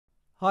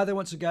Hi there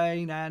once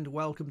again and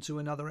welcome to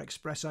another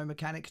Expresso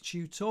mechanic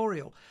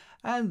tutorial.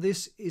 And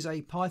this is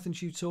a Python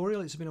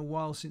tutorial. It's been a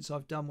while since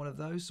I've done one of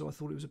those, so I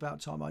thought it was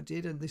about time I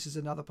did, and this is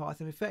another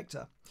Python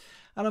Effector.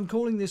 And I'm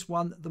calling this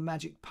one the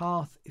Magic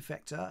Path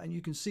Effector, and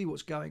you can see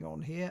what's going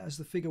on here. As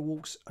the figure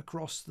walks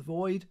across the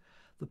void,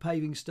 the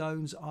paving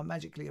stones are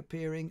magically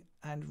appearing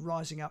and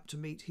rising up to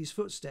meet his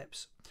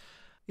footsteps.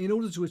 In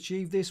order to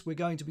achieve this, we're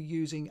going to be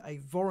using a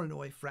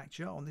Voronoi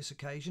fracture on this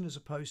occasion as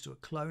opposed to a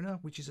cloner,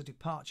 which is a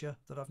departure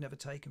that I've never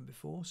taken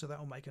before, so that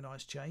will make a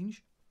nice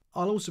change.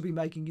 I'll also be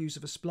making use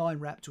of a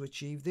spline wrap to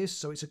achieve this,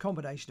 so it's a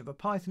combination of a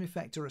Python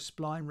Effector, a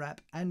spline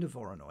wrap and a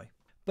Voronoi.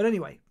 But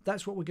anyway,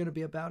 that's what we're going to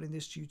be about in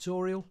this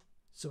tutorial,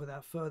 so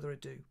without further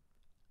ado,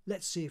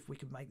 let's see if we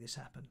can make this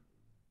happen.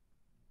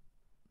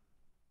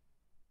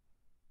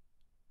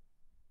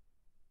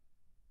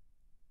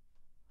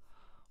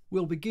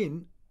 We'll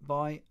begin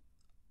by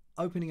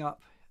opening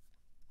up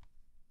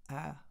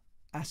our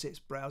assets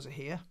browser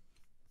here,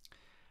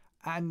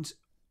 and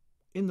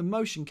in the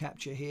motion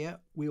capture here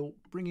we'll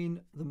bring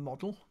in the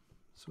model,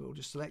 so we'll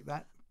just select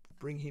that,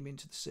 bring him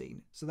into the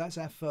scene. So that's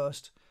our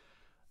first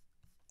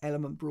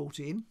element brought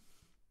in,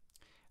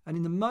 and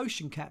in the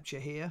motion capture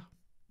here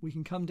we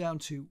can come down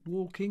to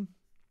walking,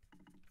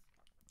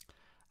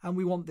 and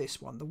we want this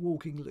one, the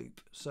walking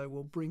loop, so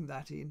we'll bring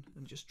that in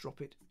and just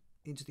drop it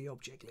into the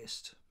object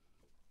list.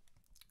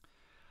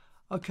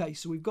 Okay,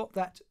 so we've got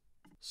that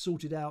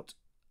sorted out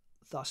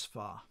thus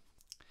far.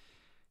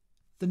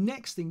 The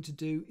next thing to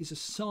do is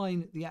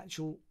assign the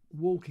actual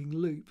walking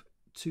loop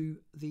to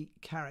the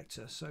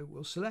character. So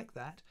we'll select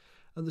that,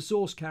 and the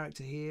source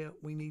character here,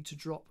 we need to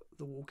drop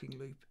the walking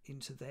loop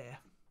into there.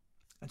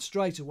 And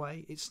straight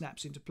away it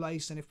snaps into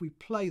place, and if we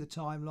play the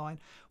timeline,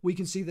 we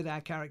can see that our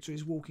character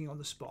is walking on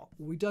the spot.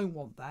 Well, we don't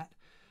want that,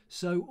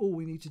 so all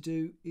we need to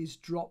do is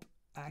drop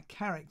our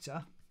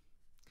character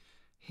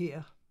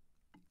here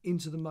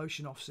into the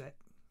motion offset,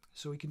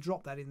 so we can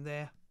drop that in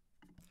there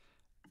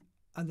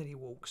and then he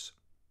walks.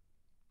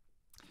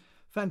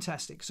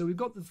 Fantastic. So we've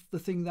got the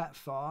thing that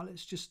far.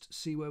 Let's just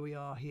see where we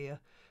are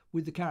here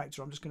with the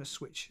character. I'm just going to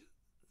switch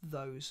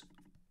those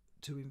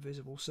to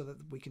invisible so that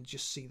we can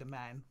just see the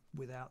man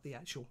without the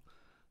actual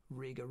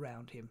rig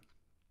around him.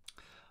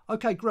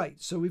 Okay,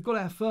 great. So we've got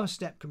our first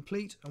step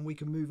complete and we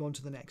can move on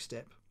to the next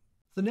step.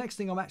 The next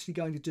thing I'm actually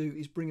going to do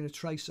is bring in a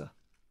tracer.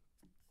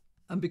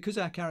 And because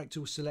our character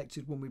was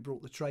selected when we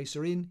brought the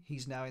tracer in,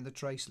 he's now in the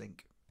trace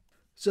link.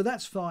 So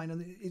that's fine,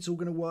 and it's all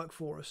going to work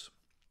for us.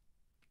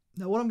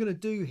 Now what I'm going to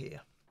do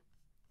here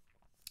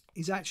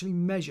is actually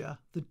measure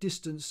the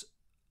distance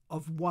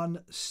of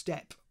one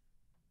step.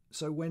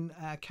 So when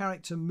our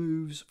character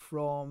moves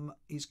from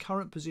his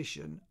current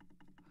position,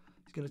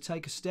 he's going to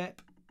take a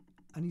step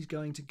and he's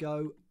going to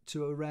go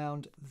to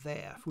around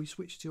there. If we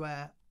switch to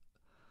our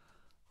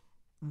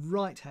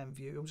right hand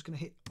view, I'm just going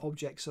to hit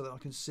object so that I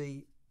can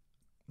see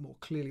more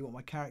clearly what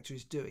my character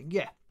is doing.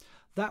 Yeah,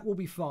 that will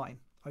be fine.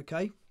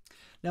 Okay,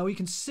 now we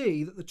can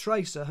see that the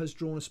tracer has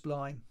drawn a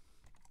spline,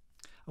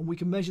 and we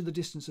can measure the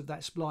distance of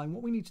that spline.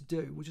 What we need to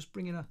do, we'll just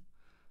bring in a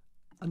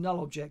null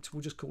object.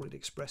 We'll just call it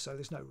Expresso.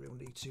 There's no real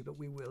need to, but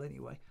we will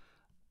anyway.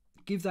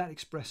 Give that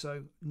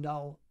Expresso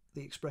null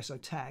the Expresso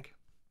tag,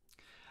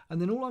 and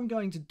then all I'm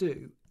going to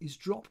do is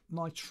drop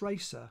my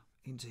tracer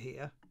into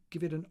here,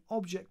 give it an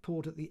object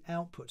port at the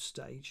output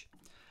stage,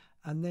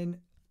 and then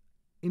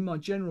in my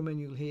general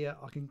menu here,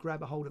 I can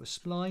grab a hold of a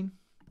spline,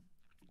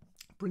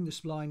 bring the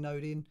spline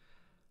node in,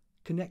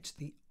 connect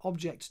the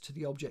object to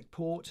the object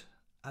port,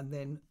 and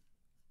then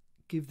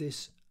give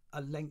this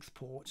a length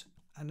port.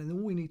 And then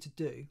all we need to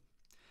do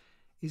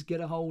is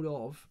get a hold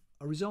of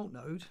a result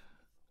node,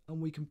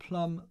 and we can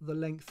plumb the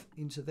length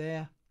into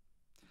there,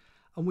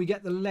 and we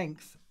get the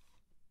length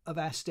of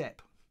our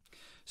step.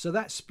 So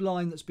that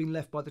spline that's been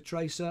left by the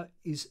tracer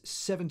is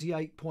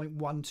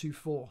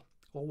 78.124.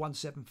 or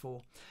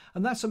 174,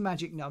 and that's a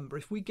magic number.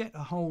 If we get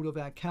a hold of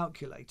our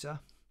calculator,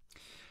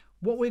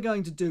 what we're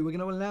going to do, we're going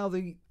to allow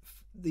the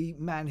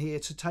man here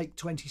to take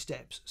 20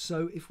 steps.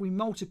 So if we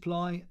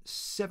multiply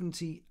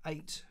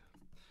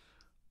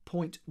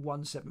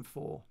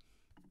 78.174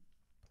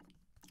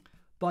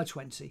 by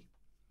 20,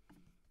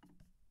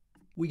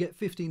 we get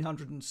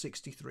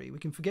 1563. We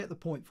can forget the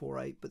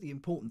 0.48, but the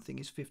important thing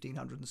is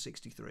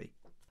 1563.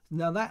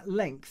 Now that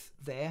length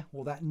there,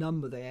 or that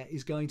number there,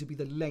 is going to be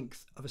the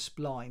length of a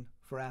spline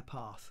for our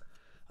path,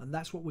 and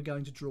that's what we're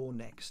going to draw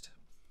next.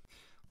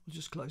 We'll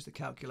just close the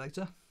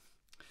calculator.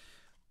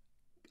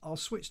 I'll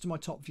switch to my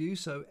top view,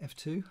 so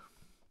F2,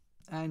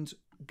 and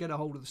get a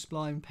hold of the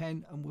spline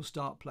pen, and we'll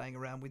start playing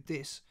around with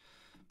this.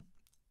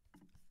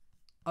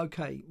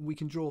 Okay, we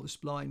can draw the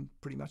spline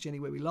pretty much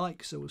anywhere we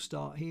like, so we'll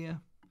start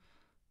here.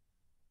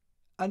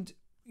 And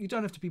you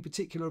don't have to be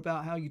particular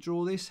about how you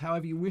draw this,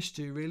 however you wish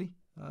to, really.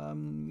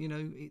 You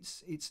know,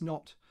 it's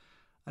not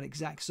an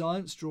exact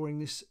science drawing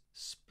this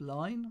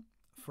spline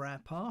for our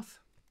path.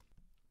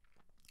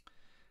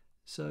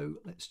 So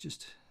let's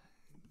just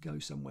go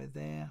somewhere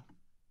there,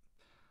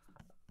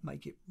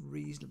 make it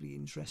reasonably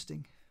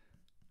interesting.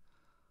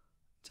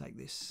 Take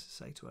this,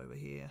 say, to over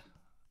here,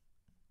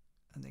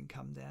 and then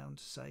come down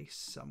to say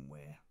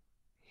somewhere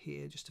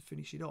here just to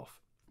finish it off.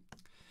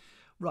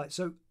 Right,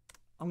 so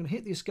I'm going to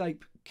hit the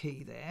escape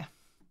key there,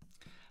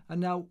 and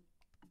now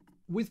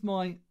with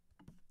my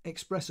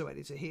Expresso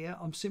editor here,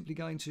 I'm simply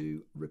going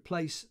to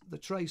replace the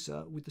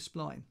tracer with the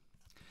spline,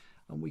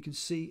 and we can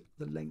see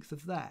the length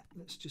of that.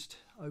 Let's just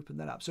open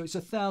that up. So it's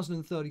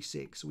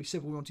 1036. We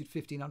said we wanted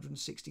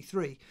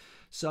 1563,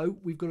 so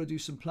we've got to do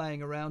some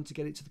playing around to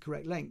get it to the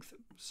correct length.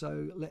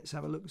 So let's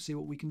have a look and see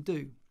what we can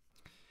do.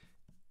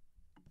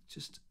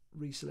 Just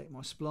reselect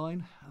my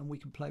spline and we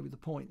can play with the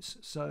points.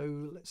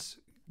 So let's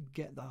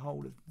get the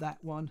hold of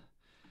that one.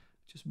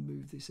 Just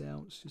move this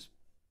out. Let's just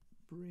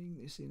bring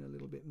this in a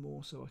little bit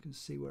more so I can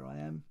see where I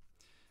am.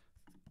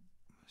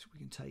 So we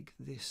can take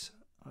this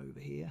over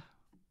here,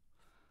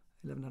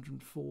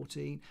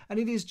 1114, and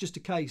it is just a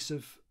case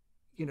of,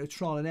 you know,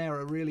 trial and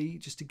error really,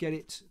 just to get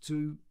it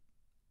to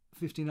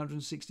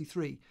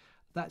 1563.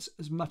 That's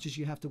as much as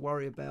you have to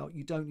worry about.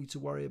 You don't need to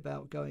worry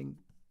about going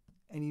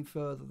any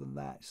further than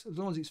that. So as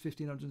long as it's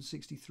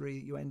 1563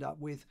 that you end up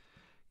with,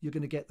 you're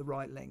going to get the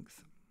right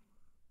length,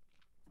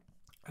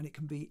 and it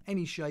can be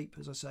any shape,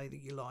 as I say,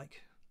 that you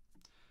like.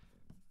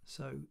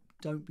 So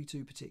don't be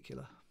too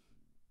particular.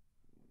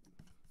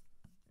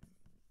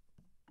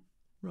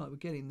 Right, we're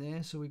getting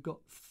there. So we've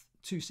got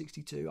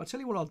 262. I'll tell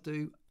you what I'll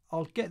do.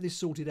 I'll get this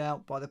sorted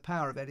out by the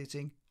power of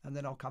editing, and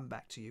then I'll come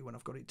back to you when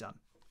I've got it done.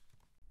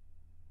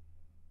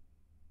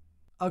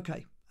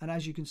 Okay, and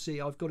as you can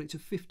see, I've got it to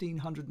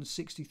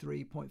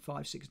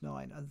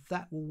 1563.569, and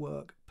that will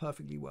work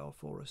perfectly well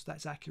for us.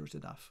 That's accurate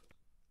enough.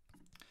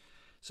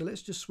 So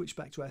let's just switch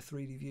back to our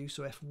 3D view.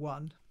 So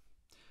F1,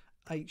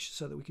 H,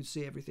 so that we can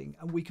see everything,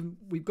 and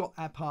we've got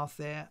our path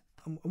there,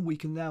 and we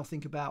can now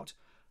think about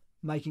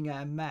making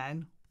our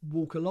man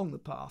walk along the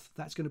path.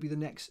 That's going to be the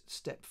next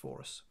step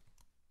for us.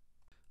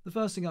 The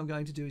first thing I'm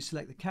going to do is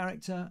select the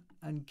character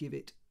and give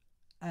it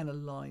an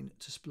align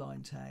to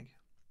spline tag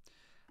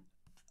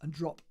and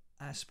drop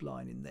our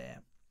spline in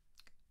there.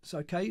 So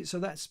okay, so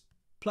that's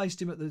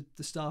placed him at the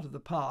start of the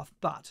path,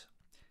 but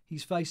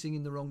he's facing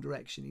in the wrong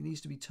direction. He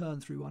needs to be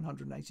turned through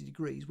 180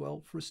 degrees.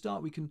 Well, for a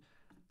start, we can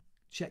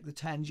check the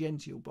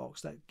tangential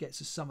box. That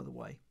gets us some of the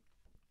way.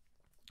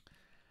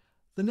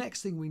 The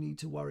next thing we need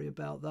to worry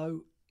about,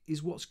 though,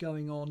 is what's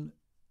going on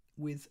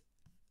with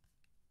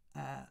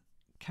our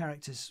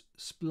character's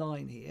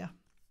spline here.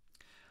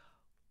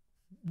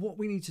 What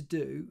we need to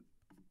do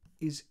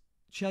is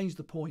change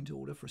the point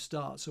order for a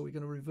start. So we're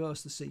going to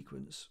reverse the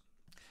sequence,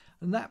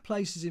 and that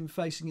places him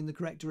facing in the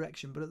correct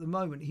direction, but at the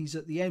moment he's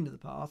at the end of the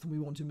path and we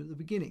want him at the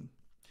beginning.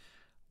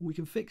 We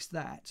can fix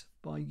that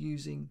by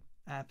using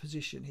our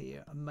position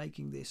here and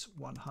making this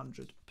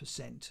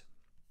 100%.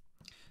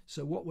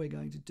 So what we're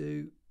going to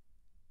do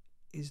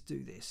is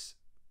do this.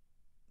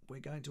 We're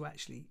going to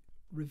actually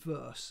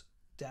reverse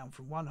down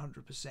from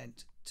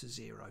 100% to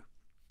 0.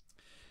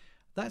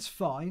 That's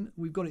fine.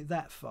 We've got it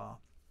that far.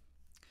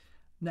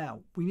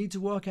 Now we need to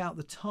work out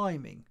the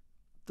timing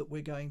that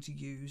we're going to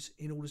use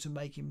in order to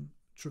make him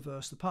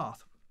traverse the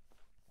path.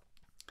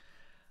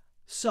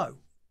 So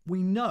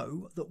we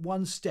know that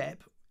one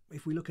step,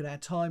 if we look at our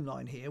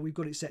timeline here, we've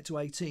got it set to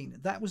 18.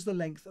 That was the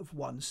length of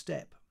one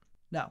step.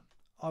 Now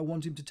I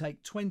want him to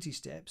take 20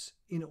 steps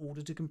in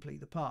order to complete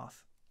the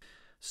path.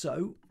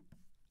 So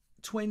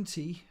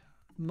 20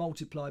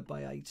 multiplied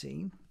by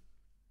 18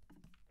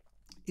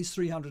 is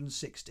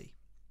 360.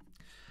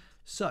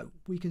 So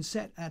we can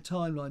set our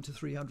timeline to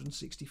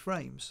 360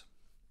 frames.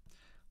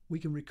 We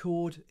can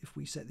record, if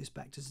we set this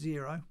back to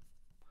 0,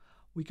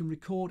 we can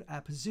record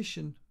our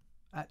position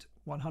at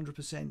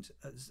 100%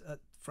 at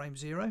frame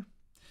 0,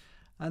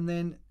 and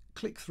then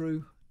click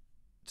through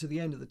to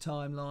the end of the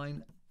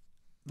timeline,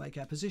 make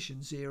our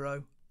position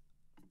 0,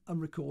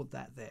 and record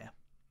that there.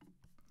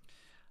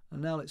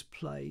 And now let's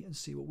play and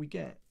see what we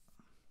get.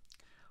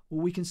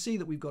 Well, we can see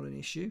that we've got an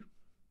issue,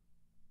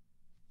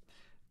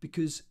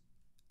 because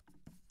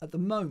at the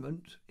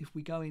moment, if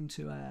we go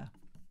into our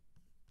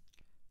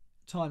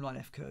timeline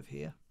F curve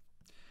here,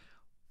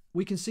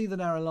 we can see that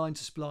our align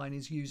to spline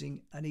is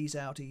using an ease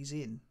out, ease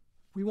in.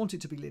 We want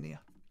it to be linear,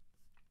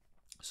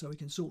 so we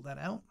can sort that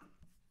out.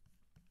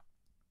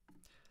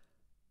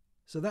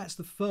 So that's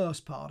the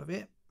first part of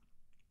it.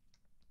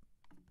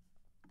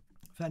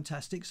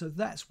 Fantastic, so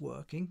that's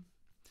working.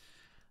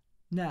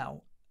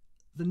 Now,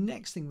 the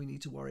next thing we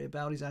need to worry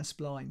about is our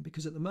spline,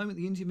 because at the moment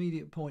the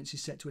intermediate points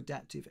is set to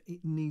adaptive.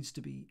 It needs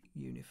to be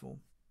uniform.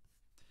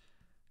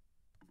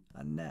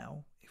 And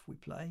now, if we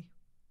play,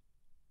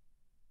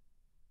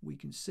 we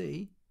can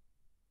see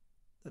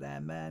that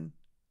our man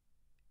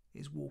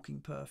is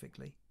walking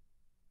perfectly,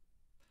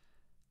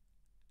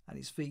 and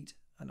his feet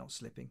are not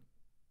slipping.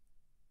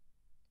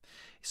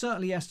 He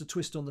certainly has to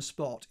twist on the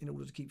spot in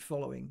order to keep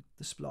following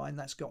the spline.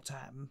 That's got to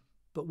happen.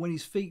 But when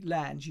his feet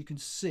land, you can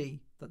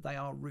see that they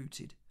are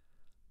rooted.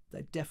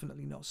 They're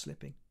definitely not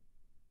slipping.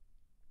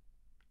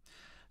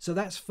 So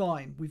that's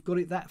fine. We've got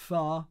it that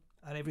far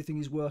and everything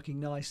is working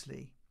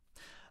nicely.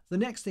 The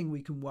next thing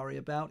we can worry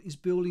about is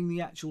building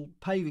the actual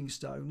paving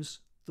stones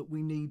that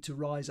we need to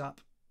rise up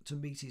to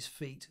meet his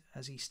feet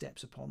as he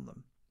steps upon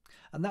them.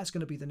 And that's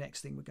going to be the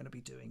next thing we're going to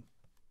be doing.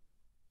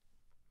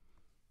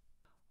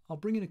 I'll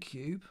bring in a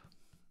cube.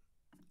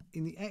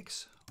 In the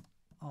X,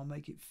 I'll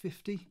make it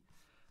 50.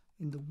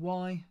 In the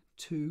Y,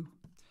 2.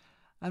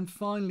 And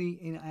finally,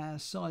 in our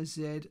size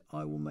Z,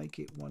 I will make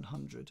it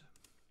 100.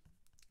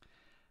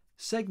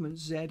 Segment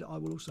Z, I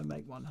will also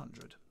make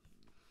 100.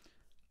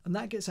 And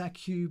that gets our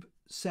cube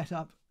set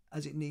up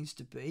as it needs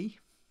to be.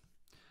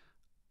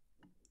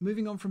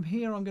 Moving on from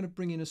here, I'm going to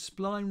bring in a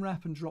spline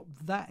wrap and drop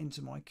that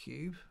into my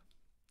cube.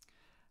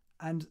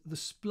 And the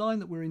spline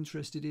that we're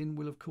interested in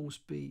will, of course,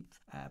 be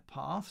our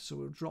path. So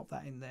we'll drop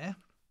that in there.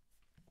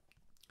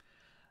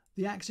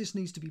 The axis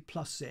needs to be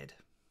 +Z.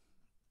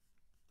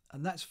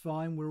 And that's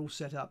fine. We're all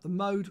set up. The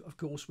mode, of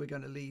course, we're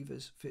going to leave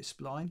as fit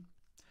spline.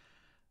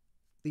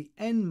 The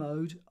end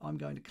mode, I'm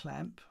going to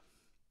clamp.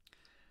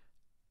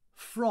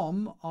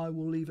 From, I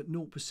will leave at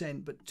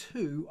 0%, but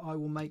to, I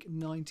will make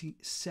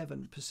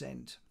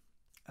 97%.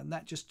 And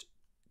that just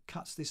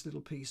cuts this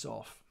little piece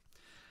off.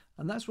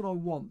 And that's what I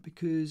want,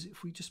 because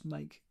if we just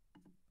make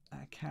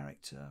our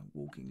character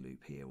walking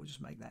loop here, we'll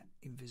just make that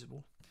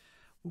invisible.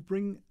 We'll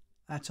bring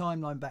our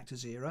timeline back to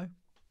 0.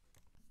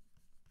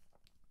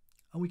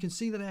 And we can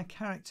see that our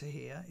character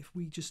here, if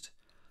we just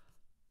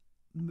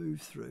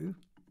move through.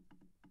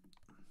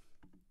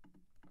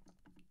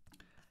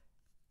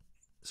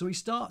 So he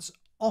starts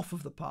off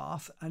of the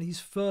path, and his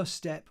first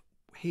step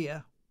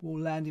here will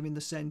land him in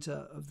the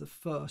center of the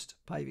first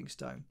paving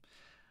stone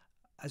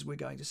as we're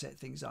going to set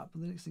things up.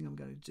 And the next thing I'm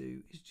going to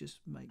do is just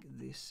make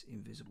this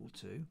invisible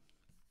too.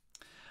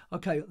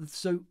 Okay,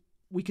 so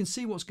we can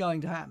see what's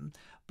going to happen,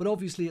 but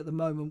obviously at the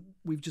moment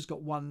we've just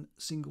got one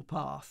single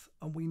path,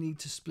 and we need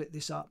to split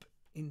this up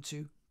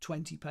into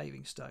 20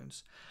 paving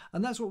stones.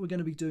 And that's what we're going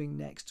to be doing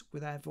next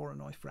with our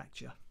Voronoi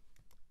fracture.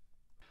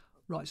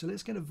 Right, so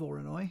let's get a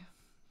Voronoi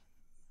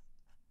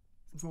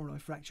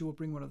fracture. We'll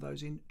bring one of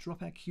those in,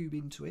 drop our cube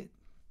into it.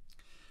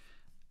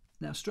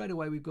 Now straight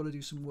away we've got to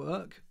do some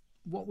work.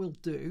 What we'll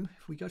do,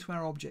 if we go to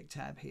our object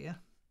tab here,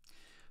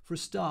 for a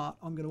start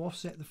I'm going to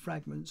offset the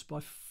fragments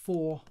by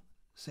 4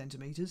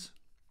 centimeters.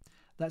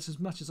 That's as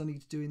much as I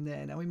need to do in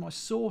there. Now in my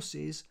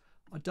sources,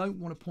 I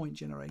don't want a point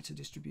generator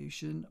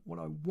distribution. What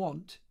I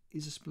want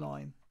is a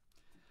spline.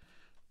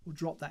 We'll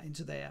drop that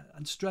into there,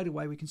 and straight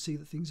away we can see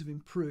that things have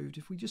improved.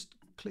 If we just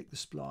click the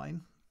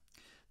spline,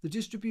 the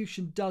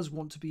distribution does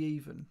want to be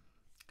even.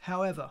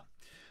 However,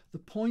 the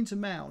point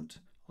amount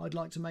I'd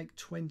like to make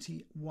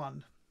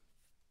 21.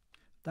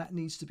 That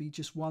needs to be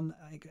just 1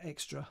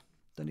 extra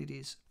than it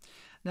is.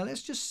 Now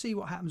let's just see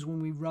what happens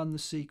when we run the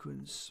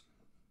sequence.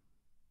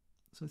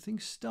 So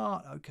things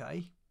start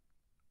okay.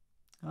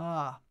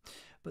 But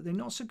they're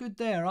not so good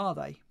there, are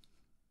they?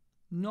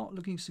 Not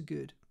looking so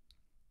good.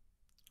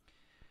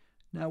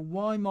 Now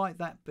why might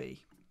that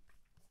be?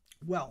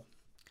 Well,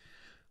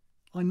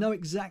 I know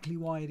exactly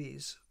why it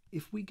is.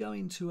 If we go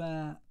into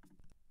our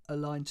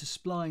align to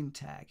spline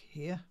tag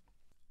here,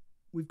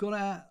 we've got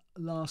our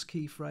last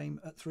keyframe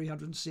at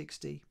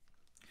 360.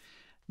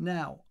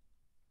 Now,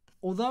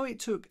 although it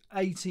took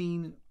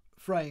 18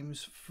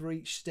 frames for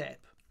each step,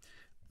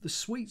 the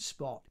sweet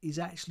spot is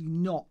actually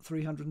not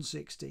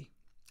 360.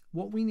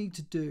 What we need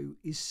to do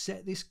is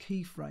set this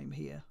keyframe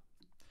here.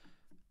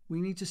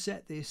 We need to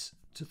set this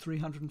to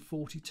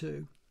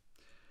 342.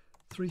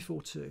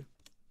 342.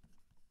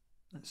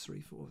 That's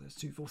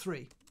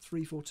 243.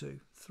 342.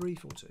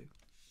 342.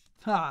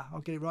 I'll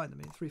get it right in a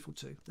minute.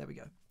 342. There we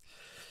go.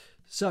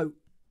 So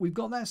we've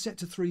got that set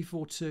to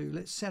 342.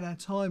 Let's set our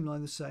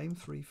timeline the same,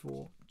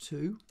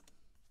 342.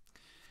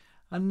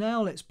 And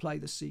now let's play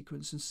the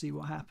sequence and see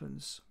what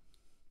happens.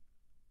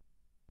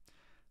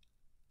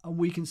 And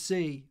we can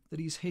see that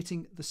he's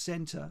hitting the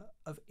center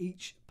of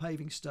each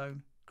paving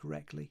stone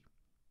correctly.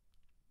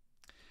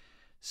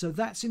 So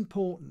that's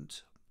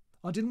important.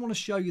 I didn't want to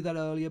show you that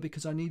earlier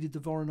because I needed the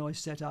Voronoi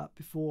set up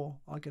before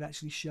I could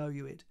actually show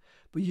you it.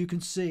 But you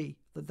can see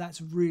that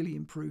that's really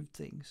improved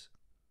things.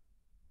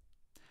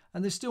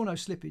 And there's still no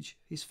slippage.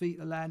 His feet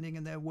are landing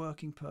and they're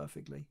working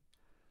perfectly.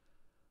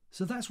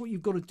 So that's what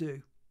you've got to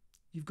do.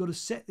 You've got to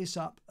set this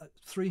up at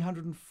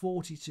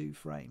 342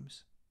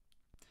 frames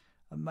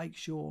and make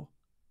sure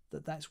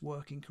that that's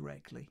working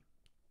correctly.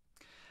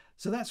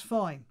 So that's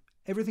fine.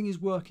 Everything is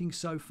working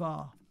so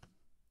far.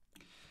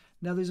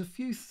 Now there's a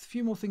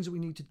few more things that we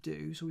need to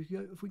do. So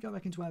if we go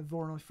back into our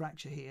Voronoi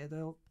fracture here,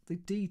 the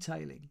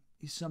detailing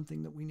is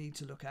something that we need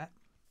to look at.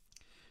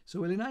 So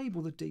we'll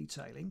enable the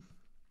detailing,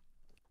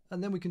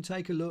 and then we can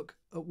take a look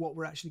at what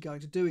we're actually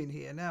going to do in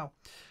here. Now,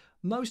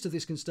 most of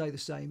this can stay the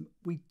same.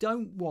 We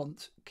don't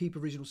want keep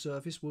original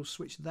surface. We'll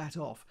switch that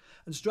off.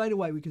 And straight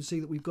away we can see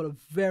that we've got a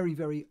very,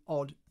 very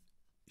odd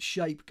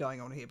shape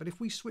going on here. But if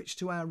we switch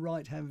to our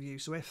right hand view,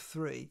 so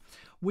F3,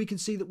 we can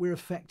see that we're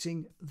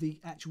affecting the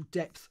actual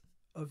depth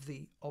of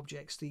the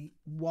objects. The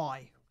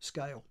Y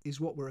scale is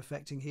what we're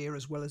affecting here,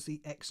 as well as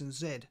the X and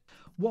Z.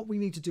 What we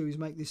need to do is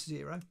make this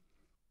 0.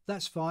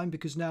 That's fine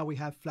because now we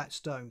have flat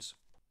stones,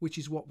 which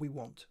is what we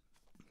want.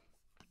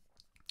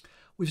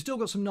 We've still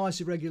got some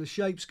nice irregular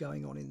shapes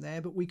going on in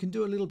there, but we can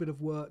do a little bit of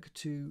work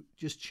to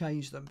just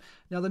change them.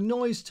 Now the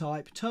noise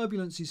type,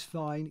 turbulence is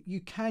fine.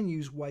 You can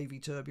use wavy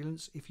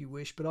turbulence if you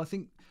wish, but I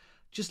think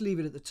just leave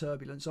it at the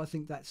turbulence. I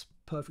think that's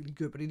perfectly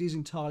good, but it is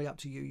entirely up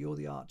to you. You're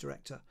the art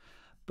director.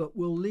 But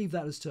we'll leave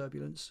that as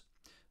turbulence.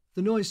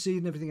 The noise seed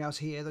and everything else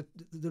here,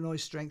 the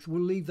noise strength,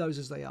 we'll leave those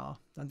as they are,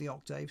 and the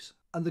octaves.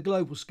 And the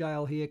global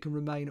scale here can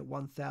remain at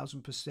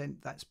 1000%.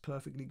 That's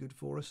perfectly good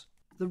for us.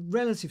 The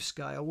relative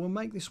scale, we'll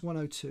make this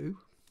 102.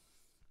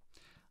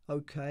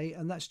 Okay,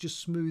 and that's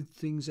just smoothed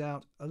things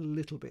out a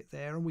little bit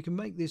there. And we can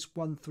make this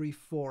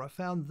 134. I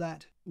found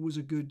that was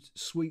a good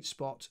sweet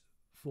spot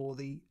for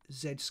the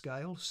Z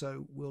scale,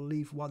 so we'll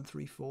leave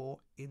 134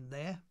 in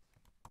there.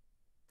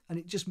 And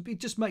it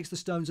just makes the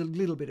stones a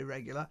little bit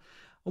irregular.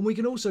 And we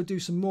can also do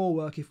some more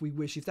work if we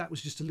wish. If that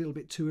was just a little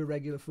bit too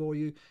irregular for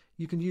you,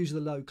 you can use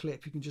the low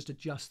clip. You can just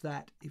adjust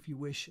that if you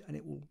wish, and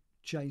it will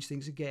change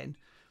things again.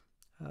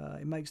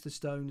 It makes the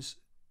stones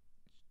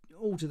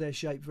alter their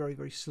shape very,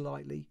 very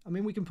slightly. I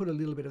mean, we can put a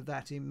little bit of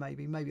that in,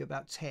 maybe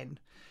about 10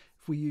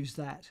 if we use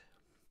that.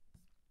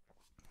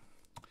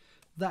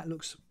 That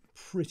looks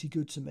pretty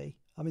good to me.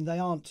 I mean, they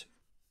aren't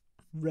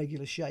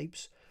regular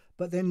shapes,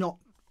 but they're not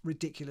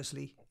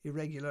ridiculously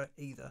irregular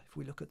either if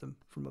we look at them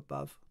from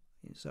above.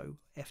 So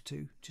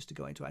F2, just to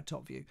go into our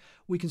top view,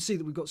 we can see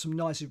that we've got some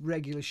nice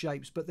irregular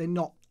shapes, but they're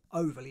not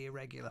overly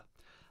irregular.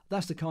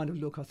 That's the kind of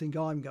look I think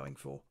I'm going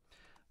for.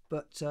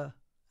 But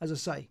as I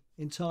say,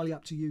 entirely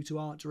up to you to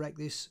art direct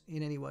this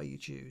in any way you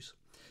choose.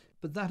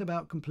 But that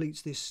about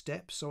completes this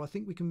step, so I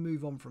think we can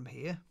move on from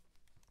here.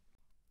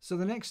 So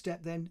the next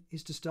step then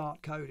is to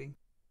start coding.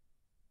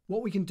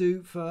 What we can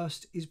do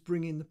first is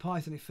bring in the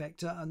Python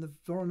Effector, and the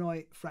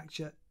Voronoi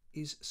Fracture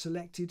is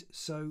selected,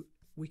 so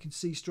we can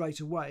see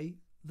straight away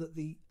that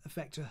the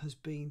effector has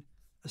been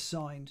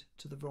assigned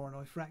to the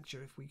Voronoi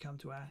Fracture. If we come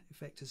to our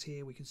effectors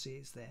here, we can see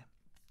it's there.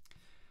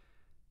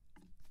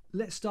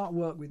 Let's start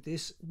work with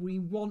this. We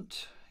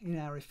want, in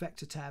our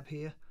effector tab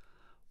here,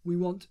 we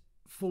want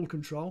full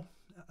control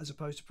as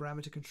opposed to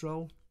parameter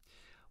control.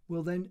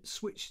 We'll then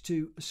switch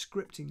to a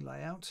scripting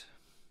layout,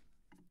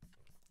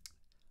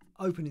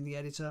 open in the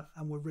editor,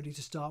 and we're ready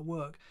to start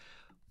work.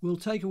 We'll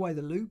take away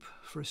the loop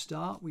for a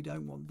start. We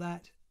don't want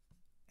that.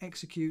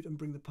 Execute and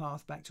bring the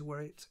path back to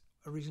where it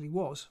originally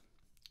was.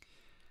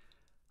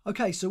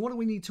 Okay, so what do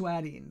we need to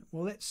add in?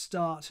 Well, let's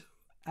start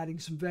adding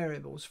some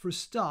variables. For a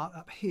start,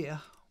 up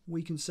here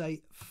we can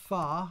say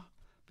far,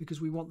 because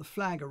we want the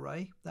flag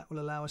array. That will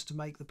allow us to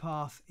make the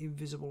path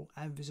invisible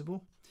and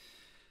visible,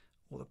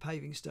 or the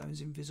paving stones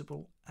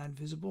invisible and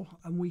visible.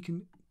 And we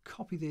can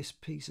copy this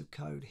piece of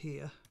code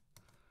here,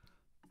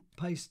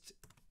 paste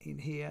in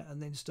here,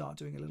 and then start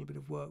doing a little bit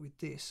of work with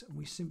this. And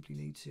we simply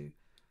need to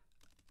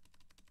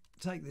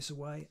take this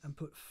away and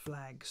put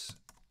flags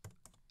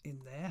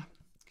in there.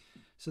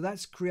 So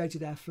that's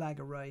created our flag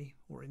array,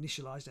 or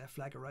initialized our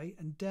flag array.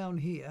 And down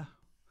here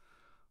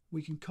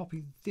we can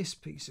copy this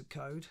piece of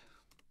code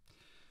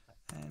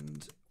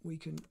and we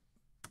can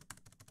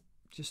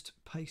just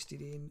paste it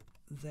in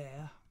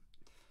there,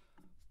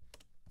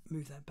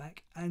 move that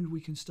back, and we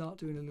can start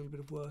doing a little bit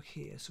of work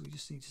here. So we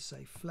just need to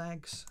say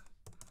flags,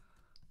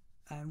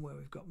 and where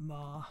we've got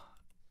mar,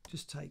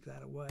 just take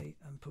that away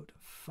and put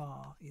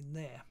far in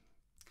there.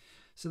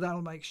 So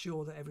that'll make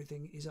sure that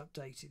everything is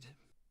updated.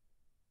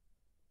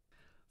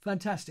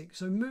 Fantastic.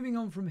 So moving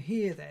on from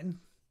here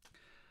then,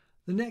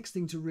 the next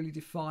thing to really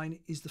define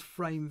is the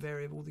frame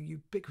variable, the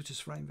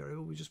ubiquitous frame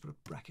variable. We just put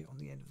a bracket on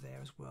the end of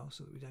there as well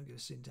so that we don't get a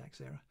syntax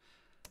error.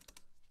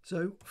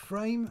 So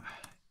frame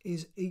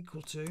is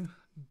equal to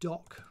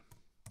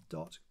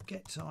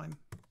doc.getTime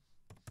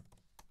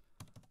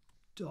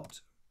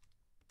dot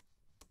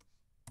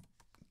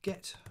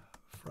get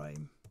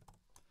frame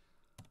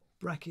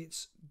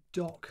brackets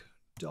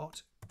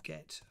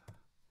doc.get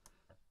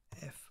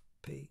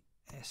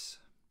fps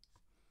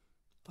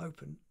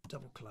open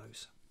double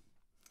close.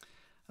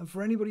 And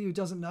for anybody who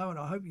doesn't know, and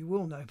I hope you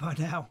will know by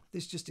now,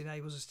 this just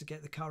enables us to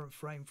get the current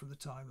frame from the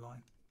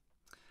timeline.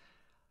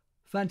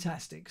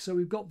 Fantastic. So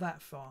we've got that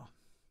far.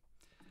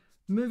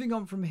 Moving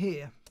on from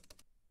here,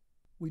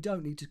 we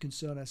don't need to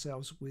concern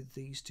ourselves with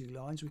these two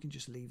lines. We can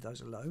just leave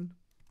those alone.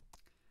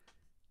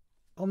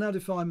 I'll now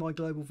define my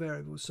global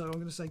variables. So I'm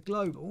going to say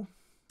global.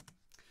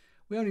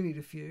 We only need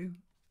a few.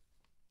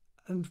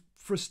 And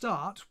for a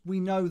start,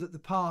 we know that the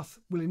path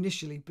will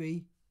initially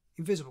be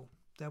invisible.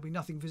 There'll be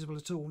nothing visible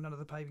at all. None of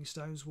the paving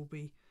stones will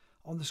be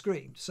on the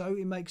screen. So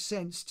it makes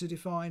sense to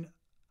define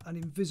an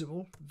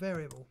invisible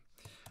variable,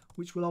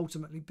 which will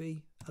ultimately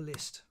be a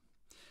list.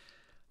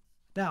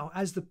 Now,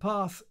 as the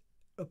path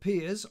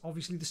appears,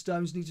 obviously the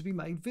stones need to be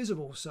made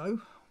visible.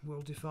 So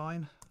we'll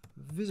define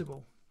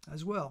visible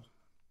as well.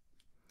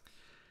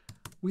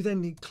 We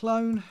then need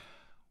clone,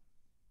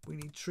 we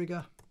need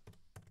trigger,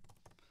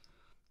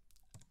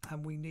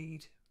 and we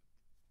need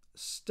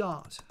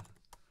start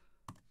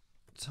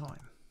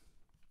time.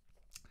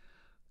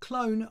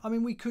 Clone, I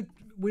mean,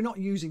 we're not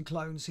using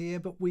clones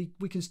here, but we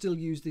can still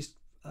use this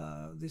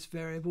this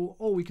variable,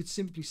 or we could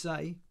simply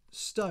say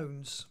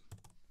stones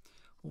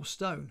or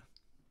stone.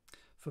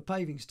 for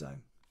paving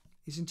stone.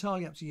 It's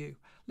entirely up to you.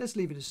 Let's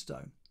leave it as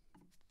stone.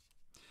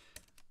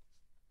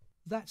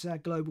 That's our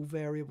global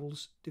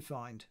variables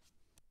defined.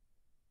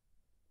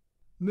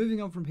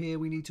 Moving on from here,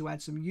 we need to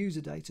add some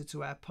user data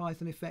to our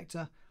Python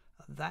Effector,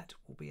 and that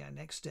will be our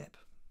next step.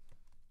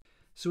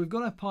 So we've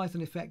got our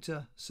Python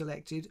Effector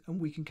selected, and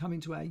we can come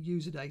into our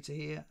user data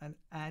here and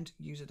add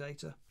user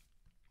data.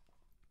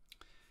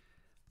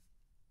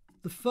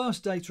 The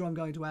first data I'm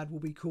going to add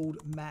will be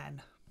called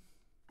man.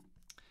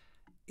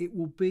 It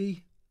will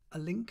be a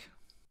link,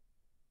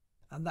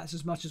 and that's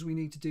as much as we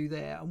need to do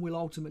there, and we'll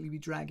ultimately be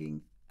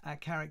dragging our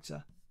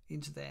character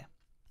into there.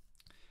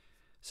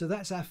 So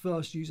that's our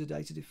first user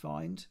data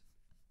defined.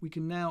 We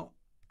can now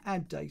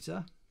add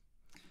data,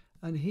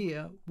 and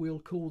here we'll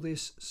call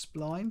this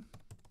spline,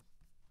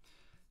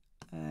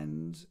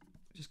 and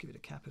just give it a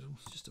capital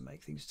just to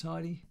make things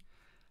tidy.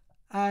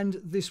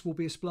 And this will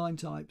be a spline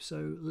type,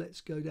 so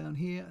let's go down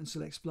here and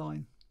select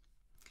spline.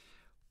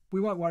 We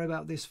won't worry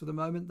about this for the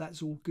moment,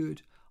 that's all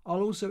good.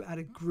 I'll also add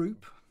a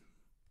group,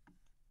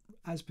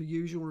 as per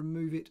usual,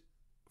 remove it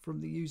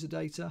from the user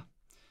data,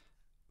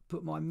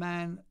 put my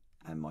man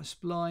and my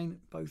spline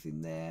both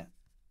in there,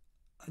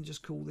 and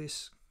just call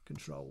this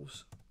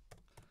controls.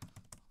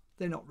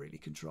 They're not really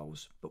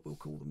controls, but we'll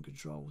call them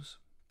controls.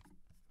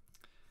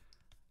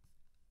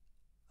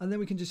 And then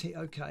we can just hit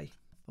OK,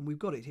 and we've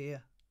got it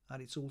here,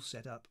 and it's all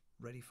set up,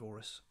 ready for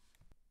us.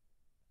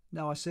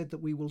 Now I said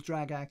that we will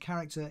drag our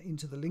character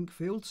into the link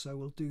field, so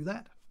we'll do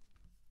that.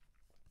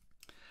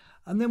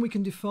 And then we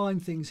can define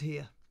things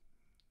here.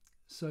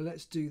 So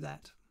let's do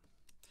that.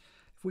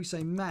 If we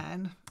say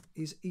man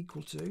is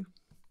equal to,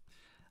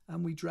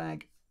 and we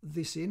drag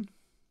this in,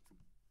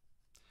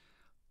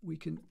 we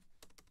can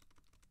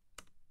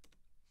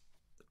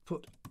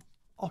put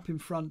op in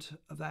front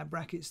of our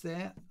brackets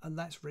there, and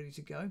that's ready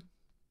to go.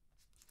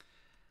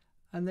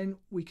 And then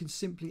we can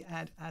simply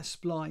add our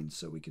spline.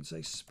 So we can say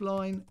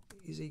spline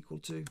is equal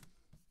to,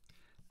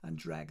 and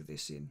drag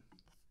this in,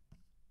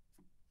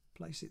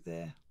 place it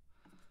there,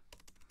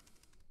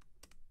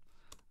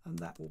 and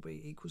that will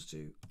be equals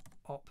to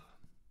op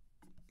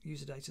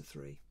user data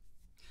 3.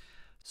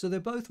 So they're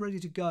both ready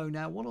to go.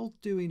 Now what I'll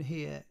do in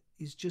here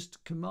is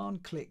just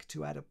command click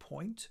to add a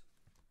point,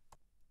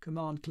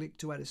 command click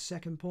to add a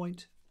second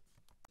point,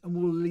 and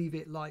we'll leave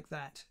it like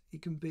that.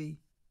 It can be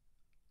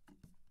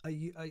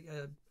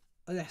an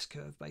S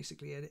curve,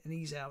 basically, an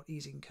ease out,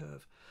 easing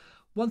curve.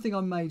 One thing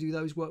I may do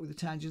though is work with the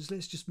tangents.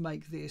 Let's just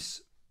make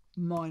this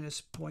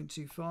minus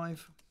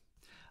 0.25,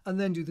 and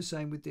then do the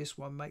same with this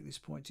one, make this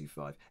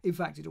 0.25. In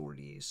fact, it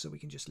already is, so we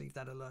can just leave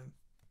that alone.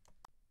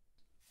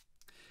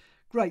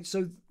 Great,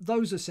 so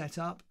those are set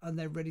up and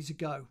they're ready to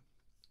go.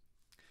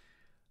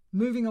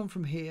 Moving on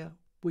from here,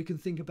 we can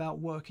think about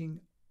working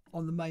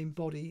on the main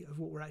body of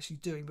what we're actually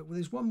doing, but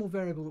there's one more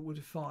variable that we'll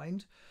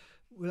define.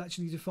 We'll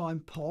actually define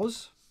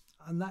pos,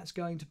 and that's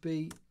going to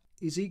be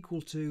is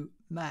equal to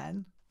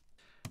man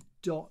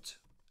dot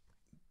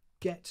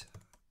get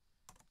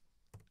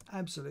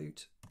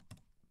absolute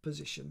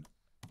position.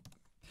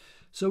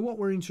 So what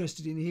we're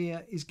interested in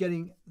here is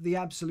getting the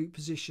absolute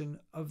position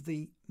of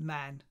the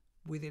man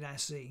within our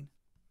scene.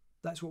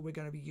 That's what we're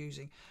going to be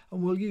using,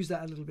 and we'll use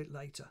that a little bit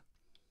later.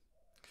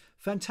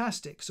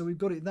 Fantastic, so we've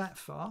got it that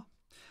far,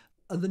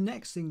 and the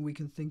next thing we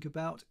can think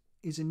about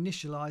is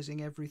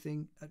initializing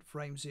everything at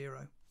frame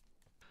 0.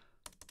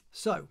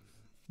 So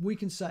we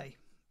can say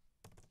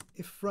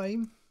if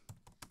frame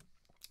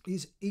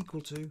is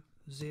equal to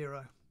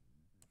 0,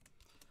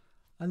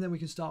 and then we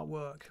can start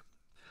work.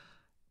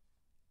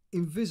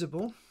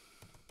 Invisible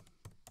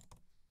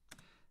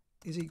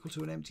is equal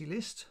to an empty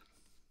list.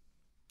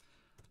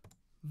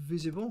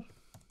 Visible,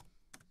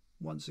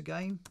 once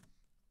again,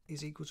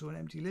 is equal to an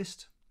empty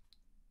list.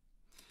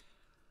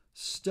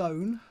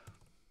 Stone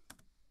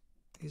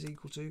is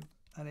equal to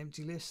an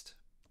empty list.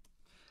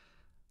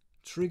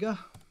 Trigger,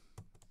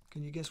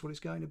 can you guess what it's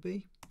going to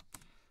be?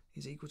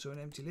 Is equal to an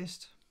empty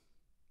list.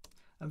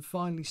 And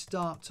finally,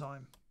 start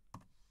time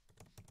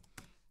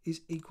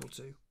is equal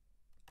to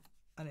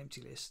an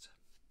empty list.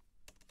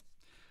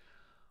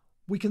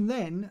 We can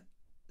then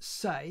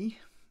say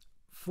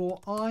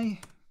for I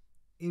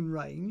in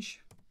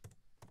range,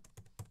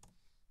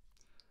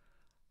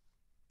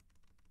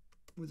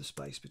 with a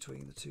space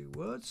between the two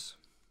words,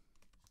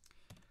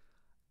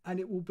 and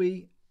it will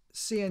be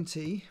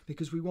CNT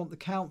because we want the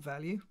count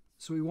value,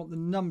 so we want the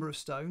number of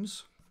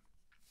stones.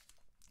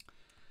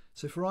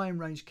 So for I in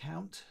range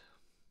count,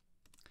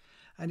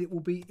 and it will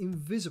be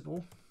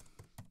invisible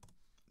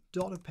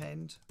dot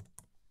append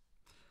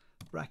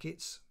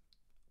brackets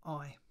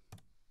I.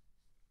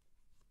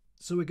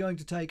 So we're going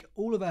to take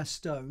all of our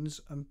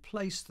stones and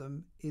place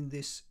them in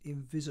this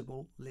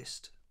invisible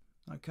list.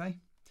 Okay,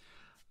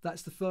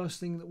 that's the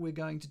first thing that we're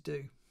going to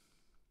do.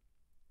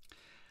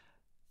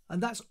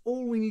 And that's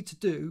all we need to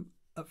do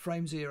at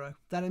frame 0.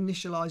 That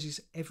initializes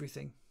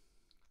everything.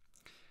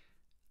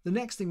 The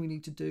next thing we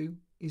need to do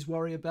is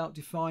worry about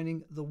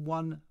defining the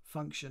one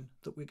function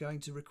that we're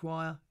going to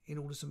require in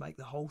order to make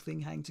the whole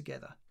thing hang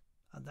together.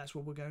 And that's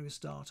what we're going to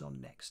start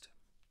on next.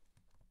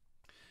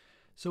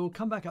 So we'll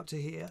come back up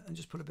to here and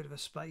just put a bit of a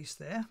space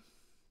there.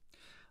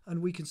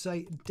 And we can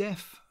say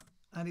def,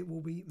 and it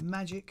will be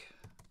magic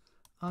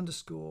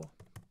underscore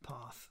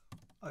path,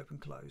 open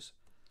close,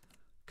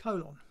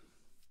 colon.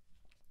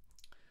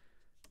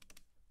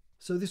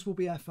 So this will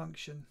be our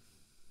function.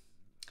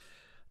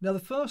 Now the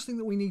first thing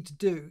that we need to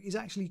do is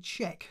actually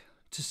check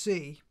to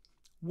see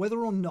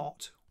whether or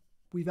not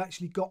we've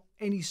actually got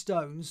any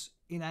stones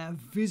in our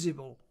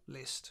visible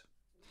list.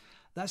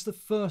 That's the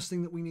first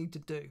thing that we need to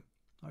do.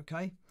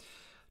 Okay,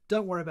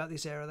 don't worry about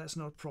this error, that's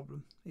not a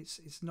problem.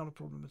 It's not a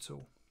problem at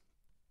all.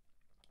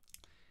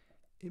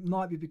 It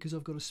might be because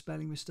I've got a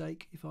spelling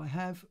mistake. If I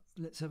have,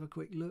 let's have a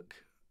quick look.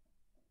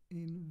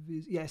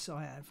 Yes,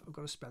 I have. I've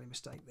got a spelling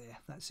mistake there.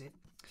 That's it.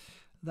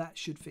 That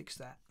should fix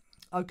that.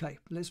 Okay,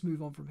 let's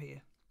move on from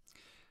here.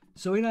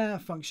 So in our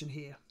function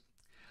here,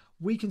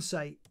 we can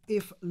say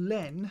if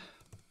len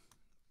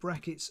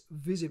brackets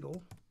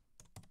visible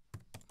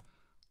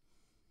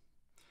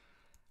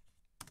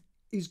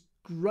is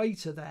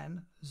greater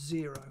than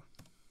 0.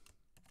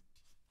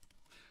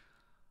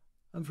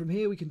 And from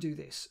here we can do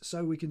this.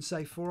 So we can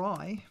say for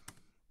I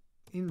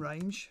in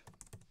range,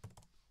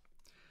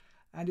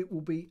 and it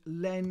will be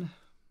len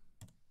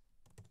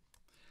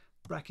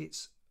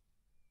brackets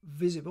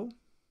visible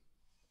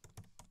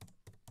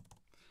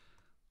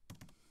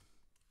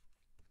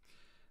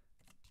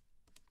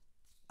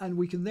and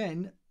we can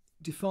then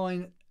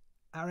define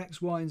our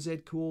x, y and z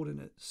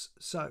coordinates.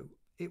 So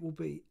it will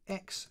be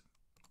x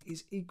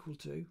is equal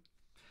to,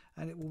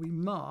 and it will be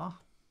mar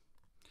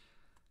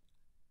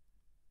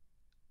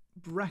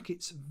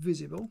brackets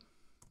visible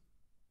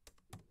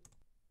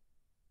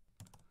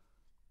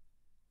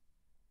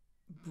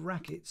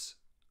brackets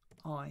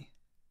I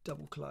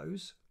double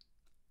close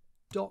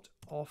dot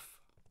off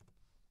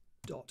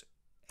dot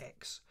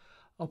x.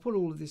 I'll put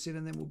all of this in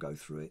and then we'll go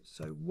through it.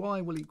 So y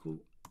will equal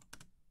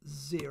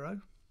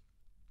 0,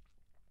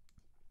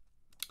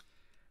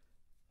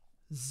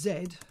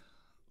 z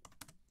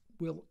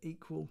will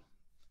equal,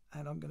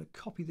 and I'm going to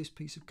copy this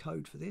piece of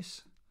code for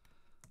this,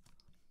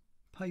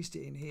 paste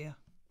it in here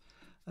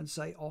and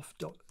say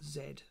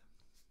off.z.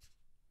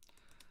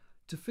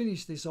 To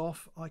finish this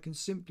off, I can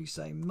simply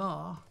say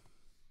mar,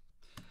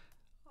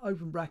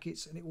 open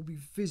brackets, and it will be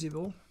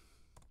visible,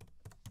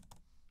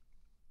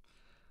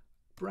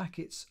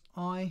 brackets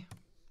I,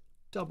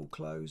 double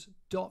close,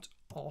 dot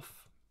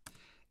off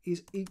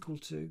is equal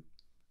to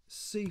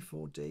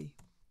c4d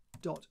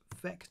dot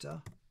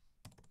vector,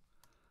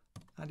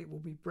 and it will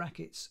be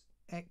brackets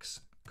x,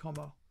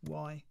 comma,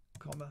 y,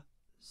 comma,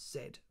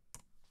 z.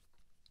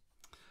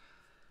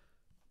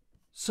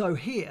 So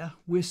here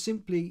we're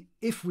simply,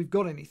 if we've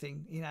got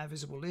anything in our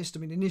visible list, I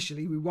mean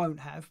initially we won't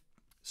have,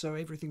 so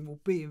everything will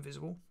be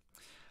invisible,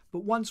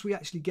 but once we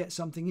actually get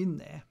something in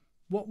there,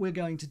 what we're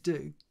going to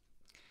do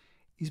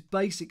is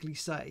basically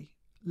say,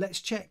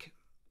 let's check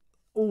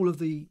all of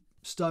the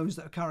stones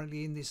that are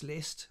currently in this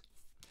list,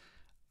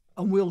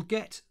 and we'll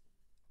get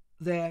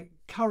their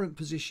current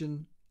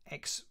position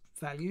x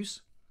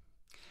values.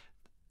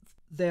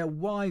 Their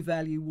y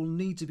value will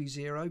need to be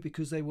 0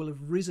 because they will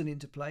have risen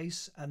into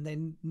place and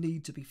then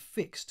need to be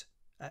fixed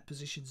at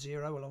position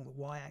 0 along the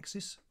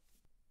y-axis.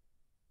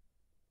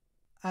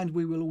 And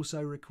we will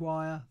also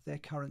require their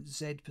current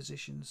z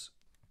positions.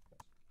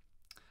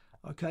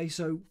 Okay,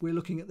 so we're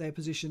looking at their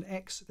position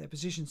x, their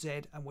position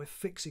z, and we're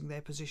fixing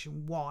their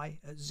position y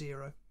at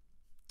 0.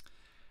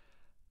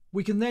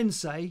 We can then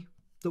say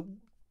that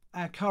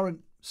our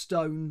current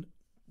stone,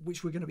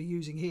 which we're going to be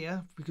using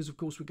here, because of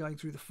course we're going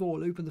through the for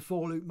loop, and the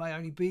for loop may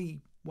only be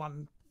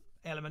one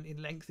element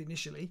in length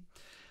initially,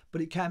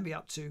 but it can be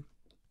up to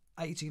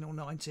 18 or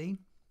 19.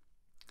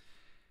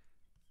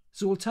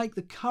 So we'll take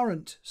the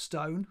current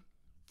stone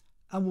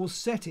and we'll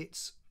set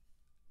its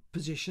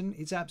position,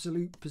 its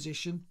absolute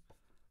position,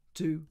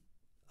 to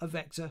a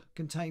vector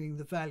containing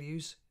the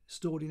values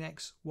stored in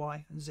x,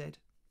 y and z,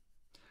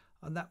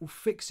 and that will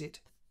fix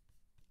it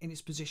in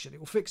its position. It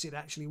will fix it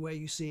actually where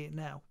you see it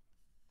now.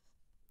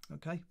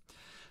 Okay,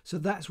 so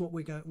that's what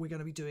we're going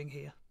to be doing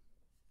here.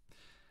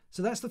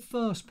 So that's the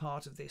first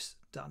part of this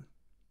done.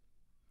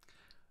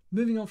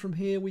 Moving on from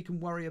here, we can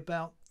worry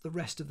about the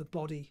rest of the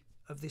body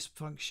of this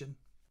function.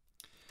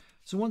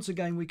 So once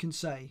again we can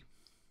say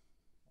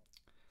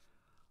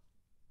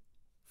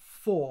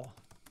for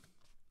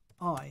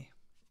I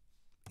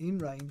in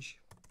range,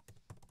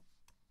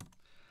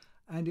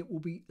 and it will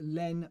be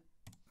len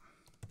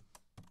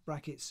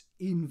brackets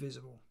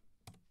invisible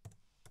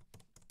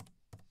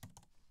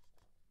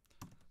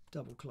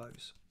double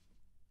close,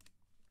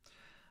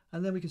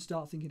 and then we can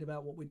start thinking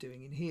about what we're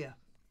doing in here.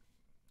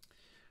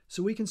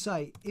 So we can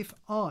say if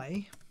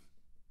I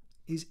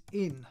is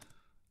in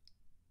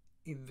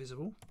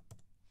invisible,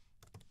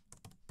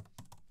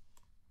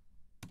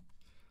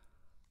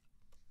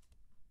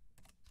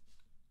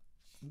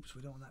 oops,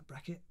 we don't want that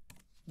bracket,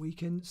 we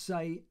can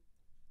say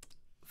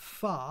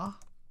far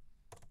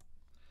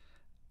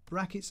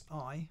brackets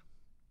I,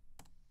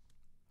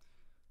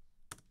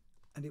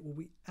 and it will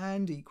be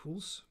and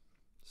equals,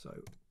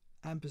 so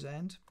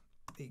ampersand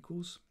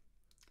equals,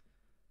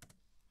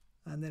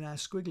 and then our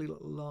squiggly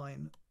little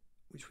line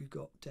which we've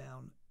got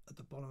down at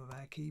the bottom of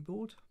our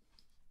keyboard,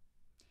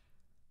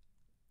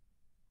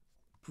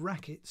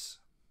 brackets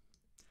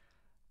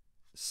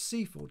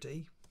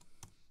C4D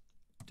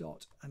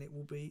dot, and it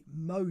will be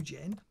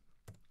mogen.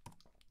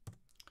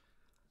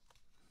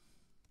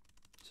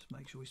 Just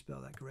make sure we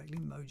spell that correctly,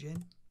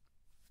 mogen,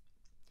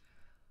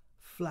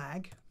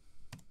 flag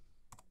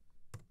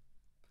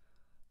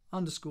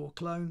underscore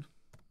clone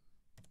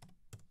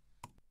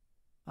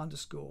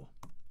underscore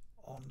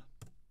on.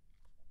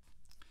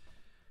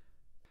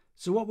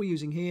 So what we're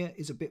using here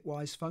is a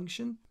bitwise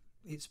function.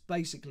 It's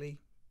basically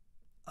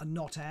a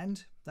not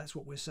and. That's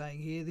what we're saying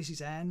here. This is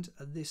and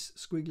this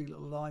squiggly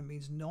little line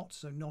means not,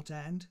 so not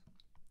and.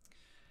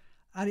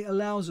 And it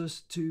allows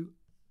us to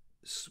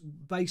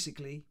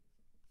basically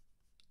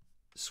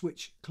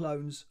switch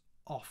clones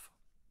off.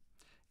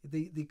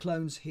 The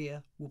clones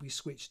here will be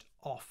switched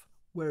off,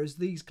 whereas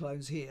these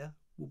clones here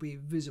will be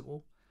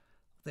visible.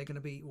 They're going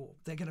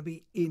to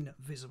be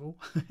invisible,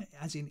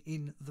 as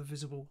in the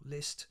visible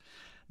list,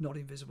 not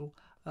invisible.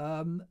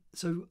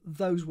 So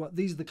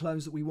these are the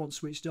clones that we want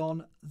switched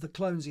on. The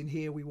clones in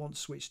here we want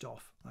switched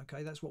off.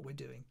 Okay, that's what we're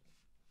doing.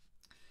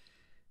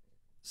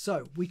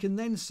 So we can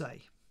then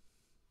say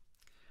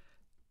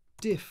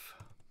diff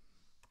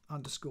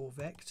underscore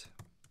vect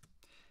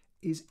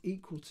is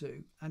equal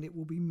to, and it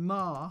will be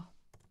mar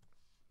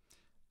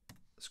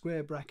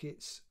square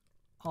brackets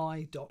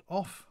I dot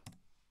off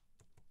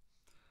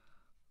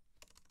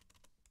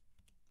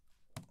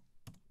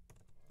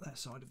that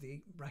side of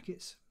the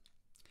brackets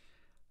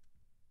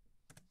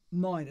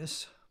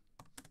minus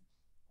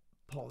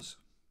pos.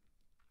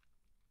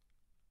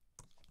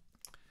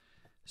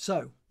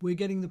 So we're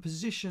getting the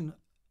position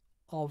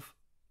of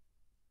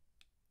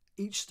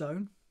each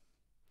stone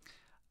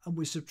and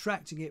we're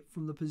subtracting it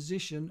from the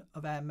position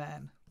of our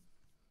man.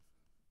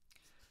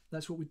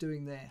 That's what we're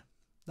doing there.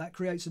 That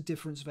creates a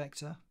difference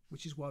vector,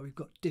 which is why we've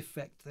got diff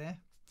vect there.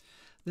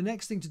 The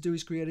next thing to do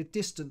is create a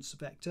distance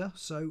vector.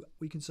 So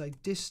we can say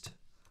dist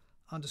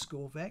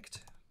underscore vect,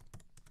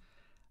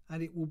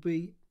 and it will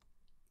be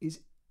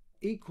is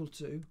equal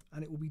to,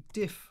 and it will be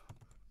diff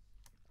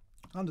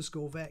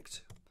underscore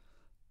vect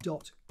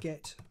dot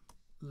get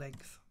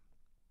length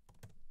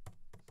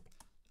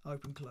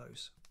open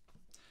close,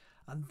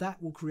 and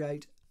that will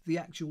create the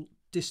actual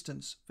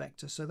distance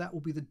vector. So that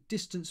will be the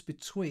distance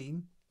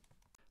between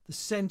the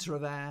center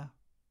of our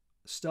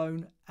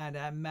stone and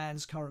our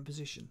man's current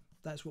position.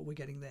 That's what we're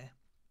getting there,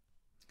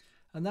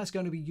 and that's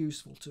going to be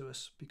useful to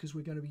us because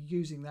we're going to be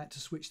using that to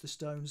switch the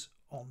stones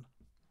on.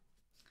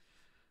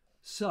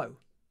 So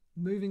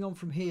moving on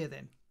from here,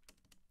 then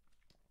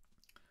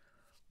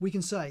we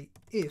can say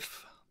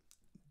if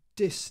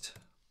dist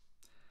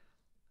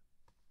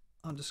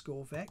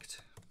underscore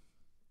vect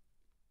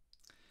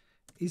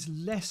is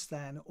less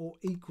than or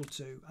equal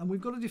to, and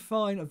we've got to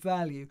define a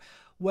value.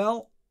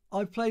 Well,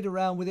 I played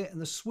around with it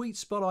and the sweet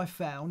spot I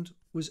found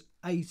was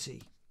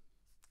 80.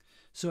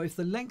 So if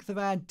the length of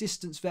our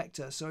distance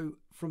vector, so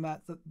from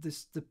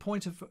the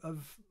point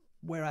of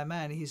where our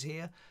man is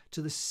here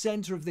to the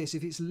center of this,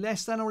 if it's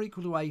less than or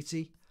equal to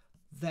 80,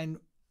 then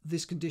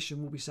this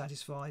condition will be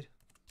satisfied.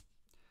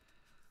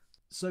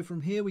 So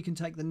from here we can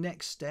take the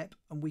next step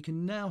and we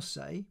can now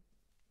say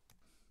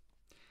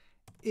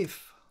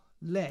if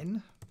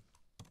len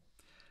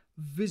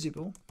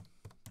visible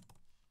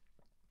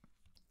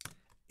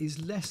is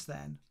less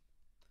than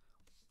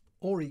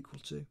or equal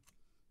to,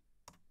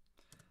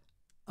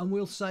 and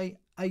we'll say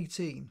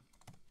 18.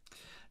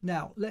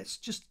 Now let's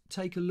just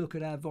take a look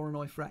at our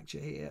Voronoi fracture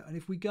here, and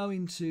if we go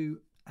into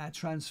our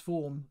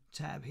transform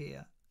tab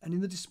here, and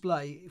in the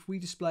display, if we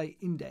display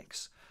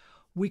index,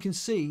 we can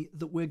see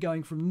that we're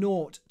going from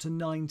 0 to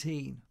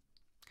 19.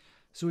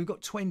 So we've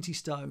got 20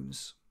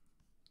 stones.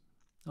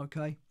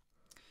 Okay.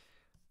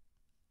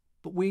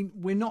 But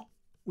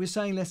we're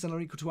saying less than or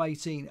equal to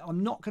 18.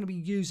 I'm not going to be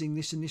using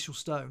this initial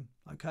stone.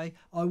 Okay.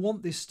 I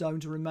want this stone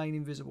to remain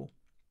invisible,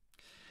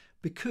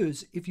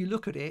 because if you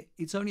look at it,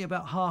 it's only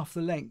about half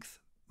the length.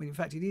 I mean, in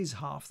fact, it is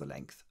half the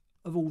length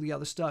of all the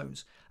other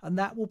stones, and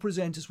that will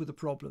present us with a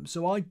problem.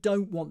 So I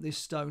don't want this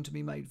stone to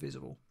be made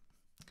visible.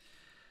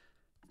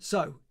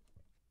 So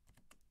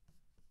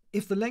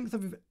if the length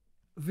of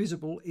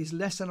visible is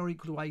less than or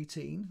equal to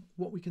 18,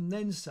 what we can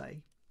then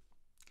say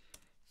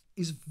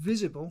is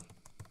visible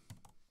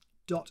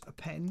dot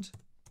append,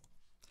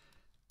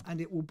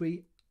 and it will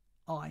be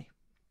I.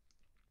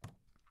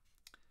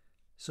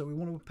 So we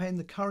want to append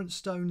the current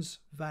stone's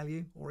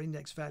value or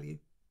index value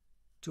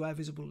to our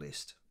visible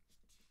list.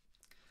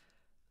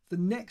 The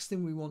next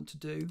thing we want to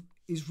do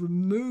is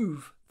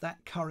remove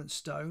that current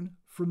stone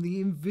from the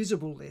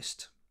invisible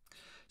list.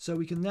 So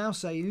we can now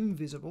say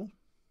invisible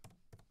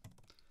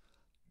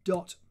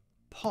dot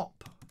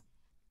pop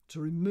to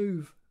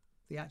remove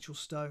the actual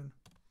stone,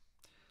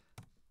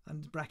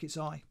 and brackets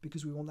I,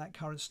 because we want that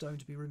current stone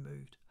to be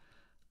removed.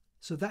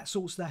 So that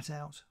sorts that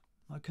out.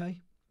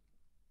 Okay.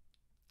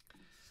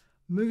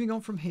 Moving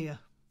on from here,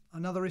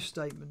 another if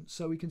statement.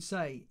 So we can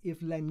say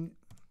if len,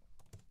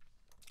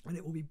 and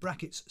it will be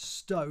brackets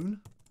stone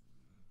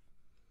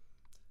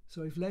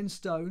So if len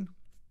stone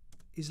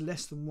is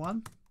less than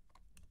 1,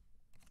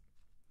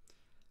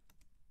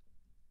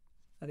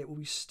 and it will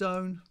be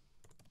stone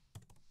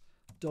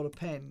dot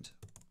append,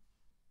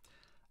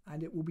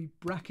 and it will be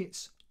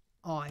brackets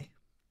I.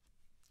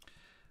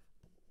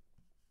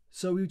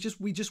 So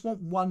we just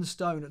want one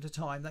stone at a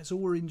time. That's all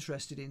we're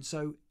interested in.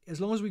 So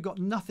as long as we've got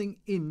nothing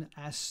in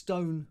our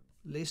stone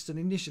list, and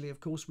initially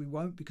of course we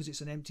won't because it's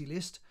an empty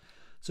list.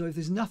 So if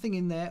there's nothing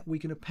in there, we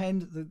can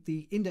append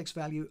the index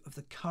value of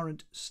the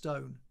current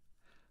stone.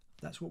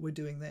 That's what we're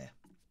doing there.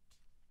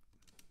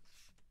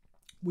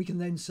 We can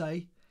then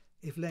say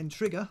if len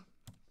trigger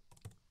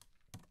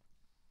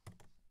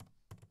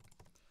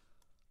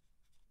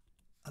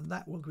and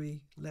that will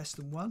be less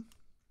than 1,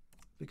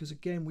 because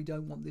again we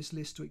don't want this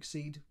list to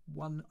exceed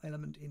 1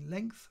 element in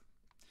length.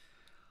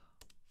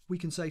 We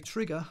can say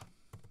trigger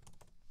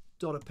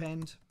dot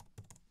append,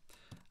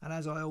 and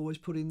as I always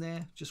put in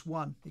there, just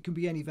 1. It can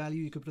be any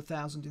value, you could put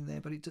 1,000 in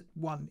there, but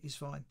 1 is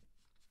fine.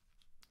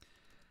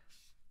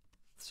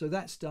 So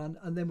that's done,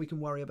 and then we can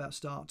worry about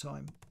start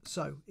time.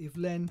 So if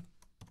len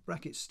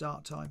brackets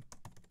start time,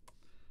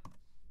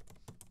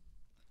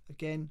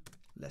 again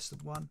less than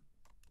 1,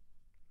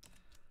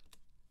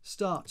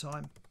 start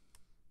time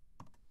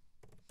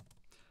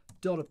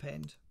dot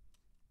append,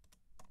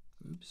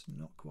 oops,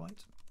 not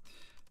quite,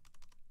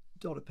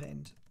 dot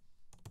append,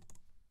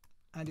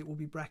 and it will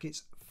be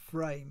brackets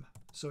frame.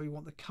 So we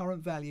want the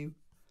current value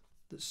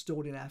that's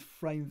stored in our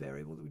frame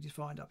variable that we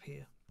defined up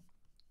here.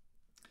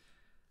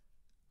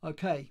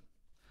 Okay,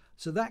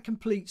 so that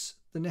completes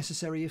the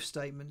necessary if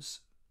statements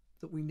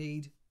that we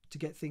need to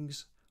get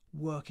things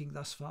working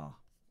thus far.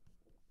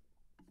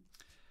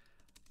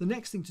 The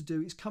next thing to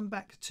do is come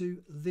back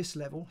to this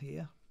level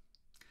here,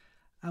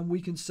 and we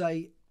can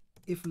say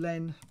if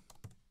len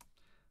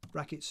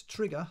brackets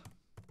trigger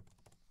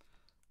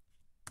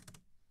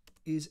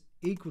is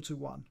equal to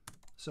 1.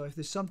 So if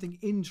there's something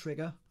in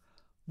trigger,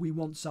 we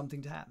want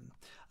something to happen.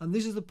 And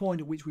this is the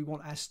point at which we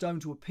want our stone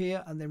to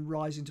appear and then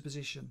rise into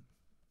position.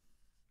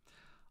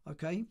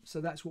 Okay,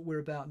 so that's what we're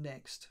about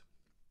next.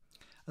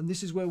 And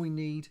this is where we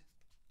need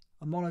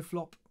a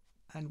monoflop,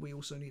 and we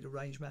also need a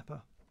range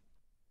mapper.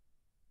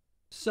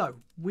 So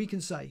we can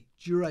say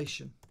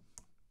duration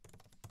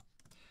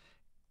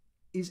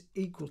is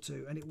equal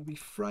to, and it will be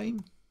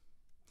frame,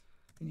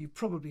 and you've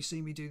probably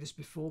seen me do this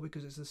before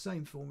because it's the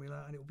same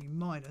formula, and it will be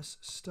minus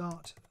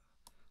start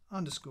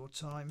underscore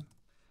time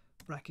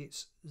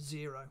brackets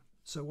 0.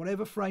 So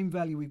whatever frame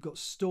value we've got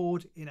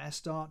stored in our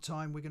start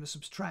time, we're going to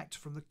subtract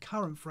from the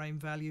current frame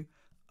value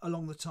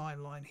along the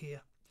timeline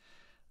here,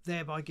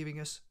 thereby giving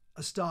us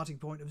a starting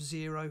point of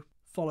 0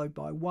 followed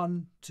by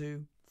 1,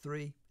 2,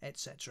 3,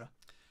 etc.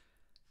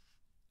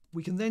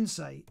 We can then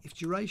say if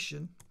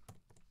duration,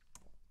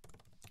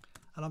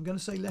 and I'm going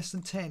to say less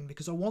than 10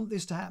 because I want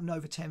this to happen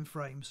over 10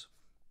 frames.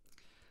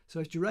 So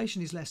if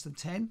duration is less than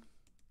 10,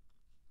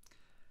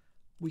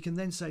 we can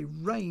then say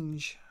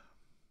range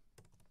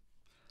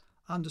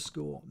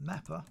underscore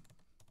mapper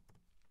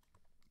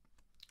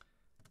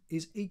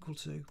is equal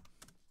to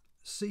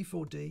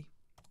C4D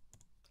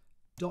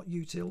dot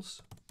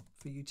utils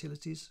for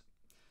utilities,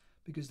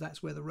 because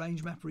that's where the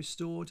range mapper is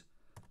stored,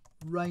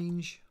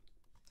 range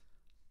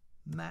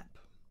map.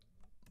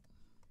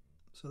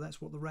 So that's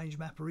what the range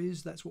mapper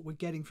is. That's what we're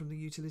getting from the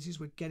utilities.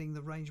 We're getting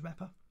the range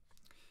mapper,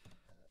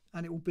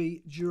 and it will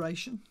be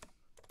duration.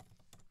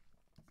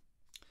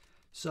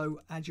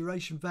 So our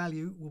duration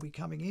value will be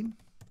coming in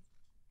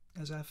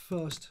as our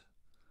first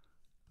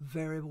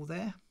variable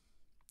there.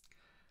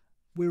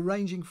 We're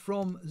ranging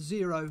from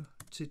 0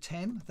 to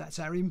 10. That's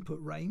our input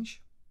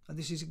range. And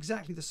this is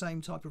exactly the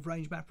same type of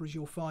range mapper as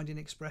you'll find in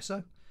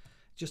Expresso,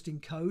 just in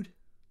code.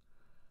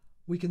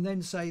 We can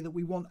then say that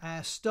we want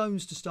our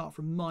stones to start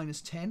from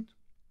minus 10.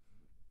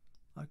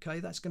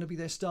 Okay, that's going to be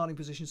their starting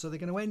position. So they're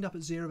going to end up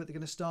at 0, but they're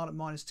going to start at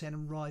minus 10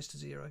 and rise to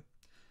 0.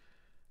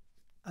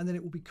 And then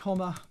it will be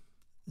comma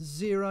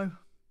 0,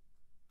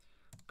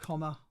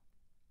 comma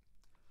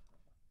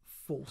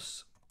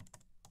false,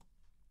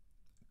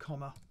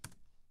 comma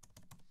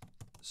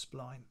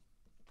spline.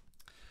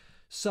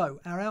 So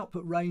our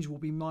output range will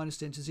be minus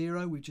 10 to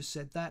 0. We've just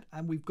said that,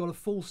 and we've got a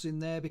false in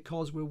there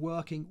because we're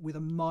working with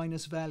a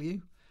minus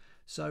value.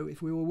 So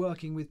if we were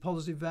working with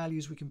positive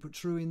values, we can put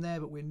true in there,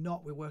 but we're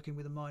not. We're working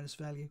with a minus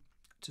value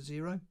to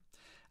 0.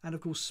 And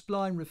of course,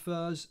 spline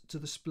refers to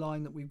the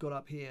spline that we've got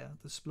up here,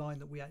 the spline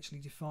that we actually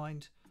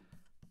defined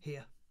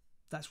here.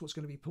 That's what's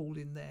going to be pulled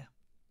in there.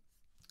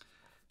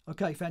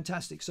 Okay,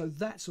 fantastic. So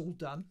that's all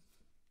done.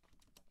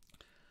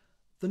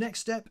 The next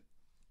step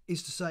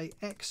is to say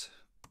x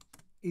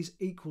is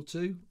equal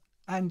to,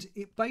 and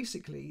it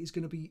basically is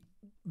going to be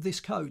this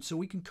code. So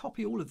we can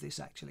copy all of this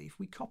actually. If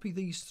we copy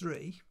these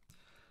three,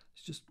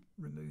 let's just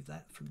remove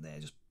that from there,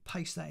 just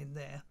paste that in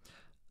there.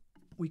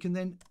 We can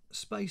then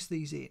space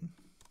these in,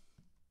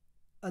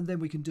 and then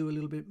we can do a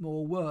little bit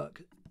more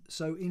work.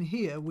 So in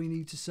here we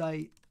need to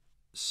say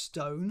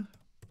stone,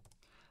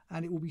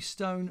 and it will be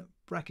stone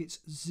brackets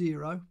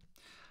 0.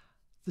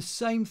 The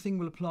same thing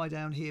will apply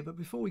down here, but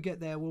before we get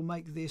there, we'll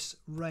make this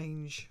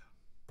range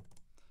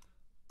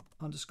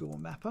underscore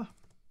mapper,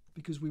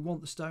 because we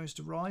want the stones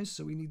to rise,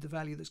 so we need the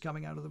value that's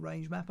coming out of the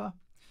range mapper.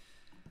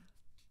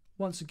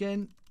 Once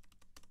again,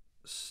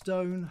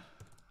 stone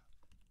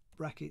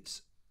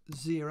brackets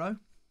 0.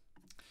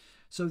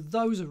 So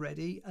those are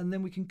ready, and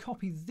then we can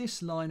copy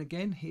this line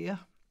again here,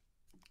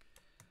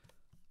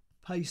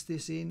 paste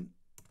this in,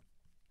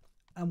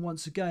 and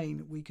once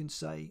again we can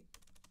say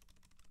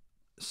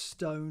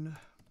stone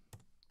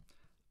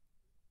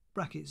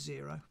bracket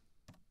 0.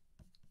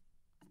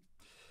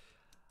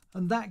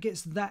 And that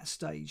gets that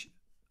stage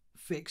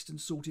fixed and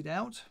sorted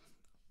out.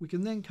 We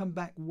can then come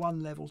back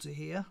one level to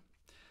here,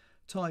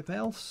 type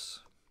else,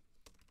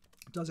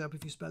 it does help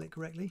if you spell it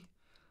correctly,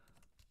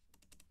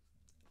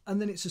 and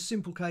then it's a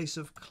simple case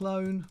of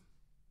clone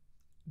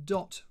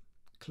dot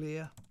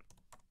clear,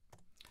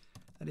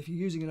 and if you're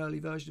using an early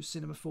version of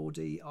Cinema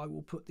 4D, I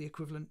will put the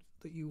equivalent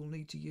that you will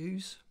need to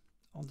use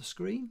on the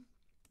screen.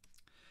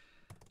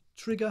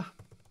 Trigger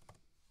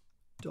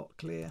dot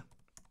clear,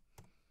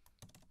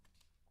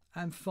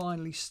 and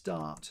finally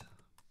start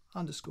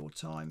underscore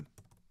time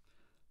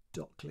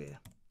dot clear,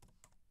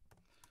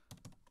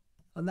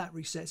 and that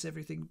resets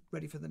everything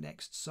ready for the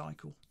next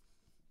cycle.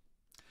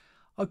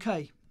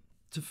 Okay,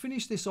 to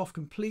finish this off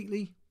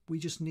completely, we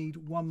just need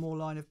one more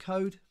line of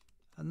code,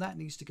 and that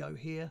needs to go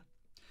here,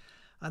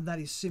 and that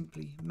is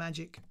simply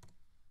magic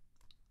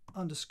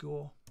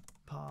underscore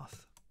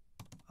path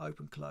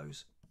open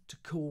close to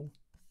call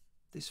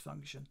this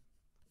function.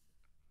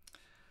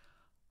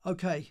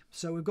 Okay,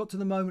 so we've got to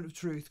the moment of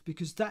truth,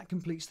 because that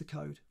completes the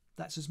code.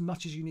 That's as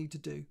much as you need to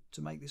do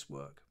to make this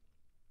work.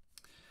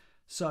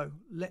 So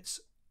let's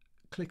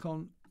click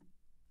on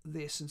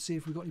this and see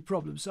if we've got any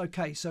problems.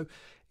 Okay, so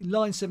in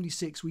line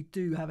 76 we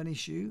do have an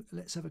issue.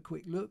 Let's have a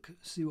quick look,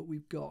 see what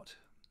we've got.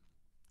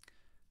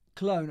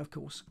 Clone, of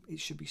course, it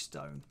should be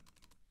stone.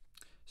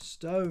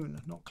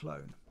 Stone, not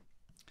clone.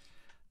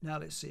 Now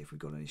let's see if we've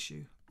got an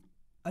issue.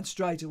 And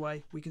straight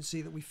away we can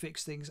see that we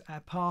fixed things. Our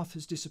path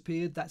has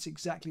disappeared. That's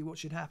exactly what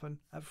should happen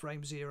at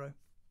frame 0,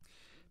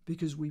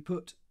 because we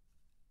put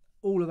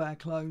all of our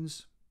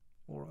clones,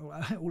 or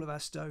all of our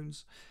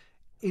stones,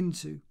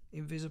 into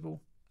invisible.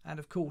 And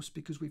of course,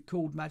 because we've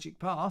called magic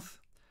path,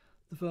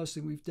 the first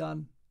thing we've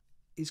done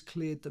is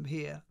cleared them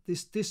here.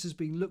 This has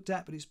been looked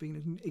at, but it's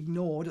been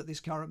ignored at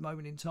this current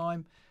moment in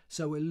time.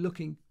 So we're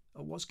looking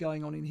at what's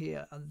going on in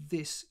here, and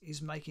this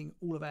is making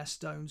all of our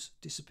stones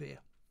disappear.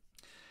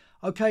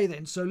 Okay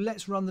then, so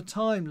let's run the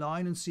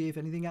timeline and see if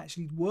anything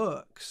actually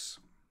works.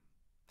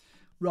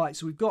 Right,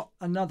 so we've got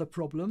another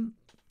problem.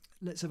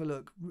 Let's have a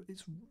look.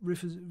 It's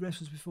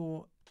reference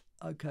before.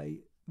 Okay,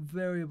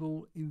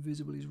 variable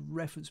invisible is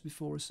reference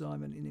before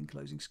assignment in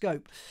enclosing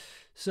scope.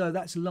 So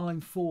that's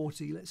line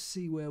 40. Let's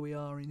see where we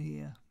are in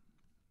here.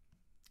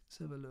 Let's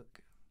have a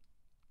look.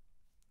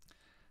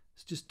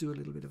 Let's just do a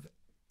little bit of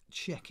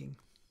checking.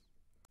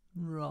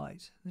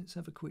 Right, let's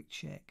have a quick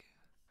check.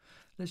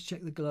 Let's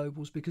check the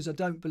globals, because I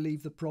don't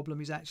believe the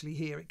problem is actually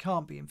here. It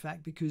can't be, in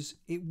fact, because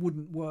it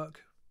wouldn't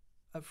work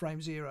at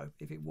frame 0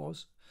 if it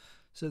was.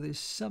 So there's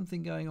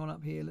something going on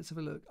up here. Let's have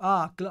a look.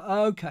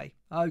 Okay.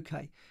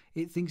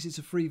 It thinks it's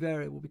a free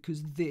variable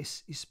because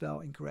this is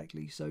spelled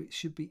incorrectly. So it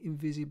should be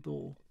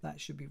invisible. That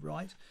should be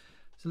right.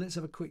 So let's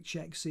have a quick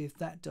check, see if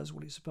that does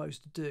what it's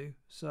supposed to do.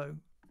 So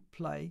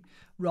play.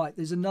 Right,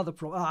 there's another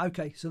problem.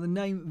 Okay, so the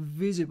name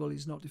visible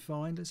is not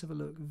defined. Let's have a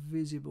look.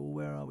 Visible,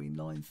 where are we?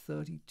 Line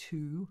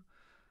 32.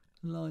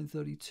 Line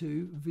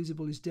 32.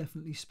 Visible is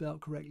definitely spelled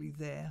correctly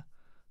there.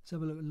 Let's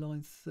have a look at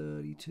line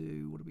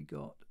 32. What have we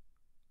got?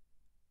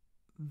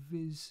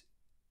 Visible.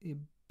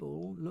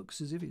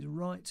 Looks as if it's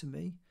right to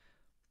me.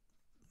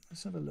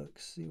 Let's have a look,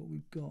 see what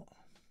we've got.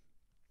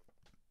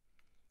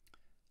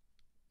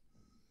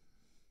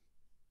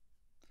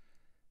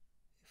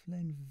 If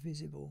len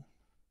visible.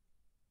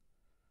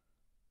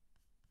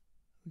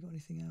 Have we got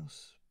anything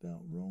else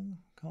spelt wrong?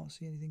 Can't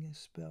see anything else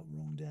spelt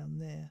wrong down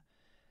there.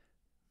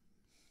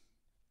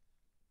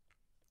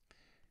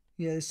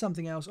 Yeah, there's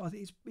something else. I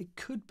think it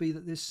could be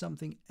that there's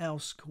something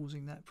else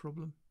causing that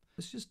problem.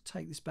 Let's just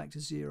take this back to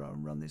 0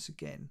 and run this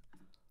again.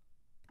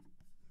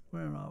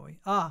 Where are we?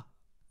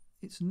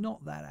 It's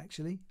not that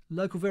actually.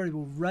 Local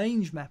variable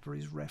range mapper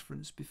is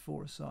referenced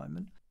before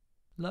assignment.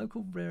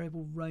 Local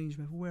variable range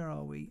mapper, where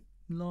are we?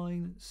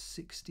 Line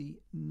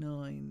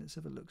 69. Let's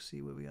have a look,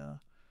 see where we are.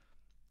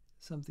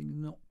 Something's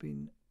not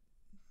been...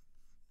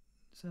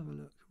 Let's have a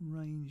look.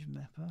 Range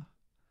mapper.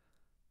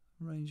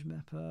 Range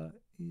mapper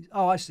is...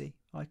 Oh, I see.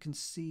 I can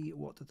see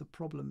what the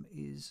problem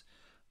is.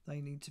 They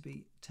need to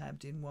be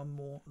tabbed in one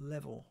more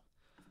level.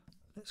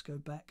 Let's go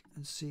back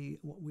and see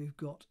what we've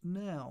got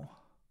now.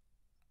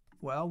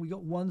 Well, we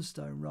got one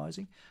stone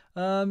rising.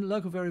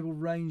 Local variable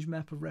range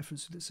mapper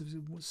reference. Let's see,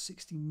 what's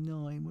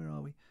 69? Where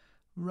are we?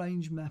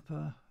 Range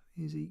mapper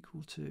is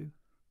equal to...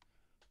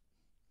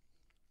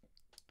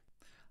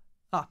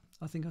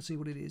 I think I see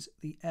what it is.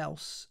 The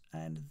else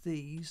and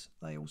these,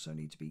 they also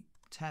need to be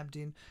tabbed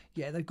in.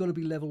 Yeah, they've got to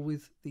be level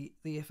with the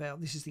if else.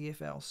 This is the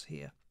if else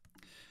here.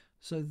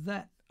 So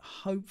that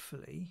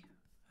hopefully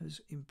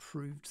has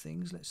improved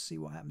things. Let's see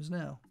what happens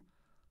now.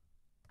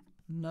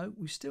 No,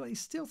 it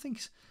still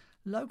thinks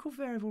local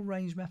variable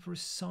range mapper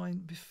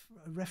assigned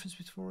reference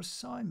before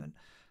assignment.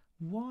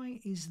 Why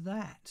is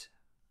that?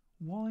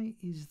 Why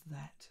is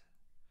that?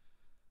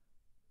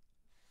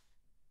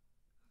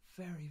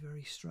 Very,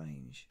 very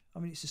strange. I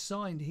mean, it's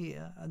assigned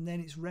here and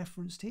then it's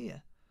referenced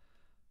here.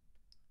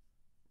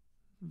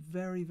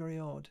 Very, very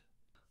odd.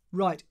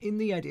 Right, in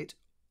the edit,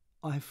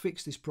 I have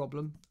fixed this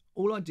problem.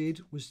 All I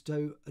did was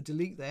do a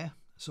delete there.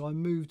 So I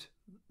moved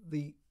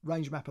the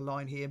range mapper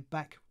line here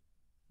back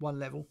one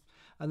level,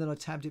 and then I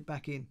tabbed it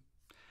back in.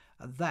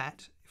 And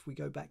that, if we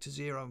go back to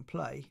 0 and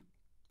play,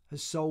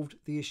 has solved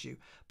the issue.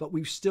 But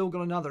we've still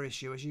got another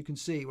issue. As you can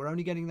see, we're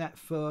only getting that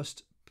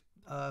first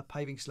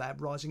paving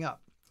slab rising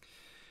up.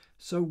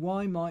 So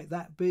why might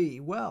that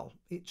be? Well,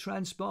 it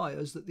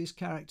transpires that this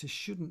character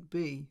shouldn't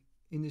be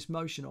in this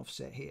motion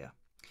offset here.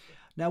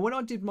 Now, when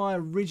I did my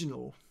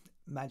original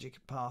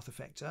magic path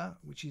effector,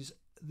 which is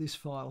this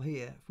file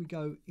here, if we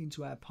go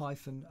into our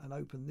Python and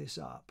open this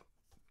up,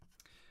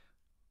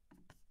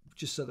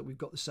 just so that we've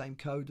got the same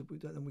code,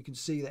 and we can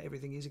see that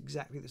everything is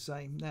exactly the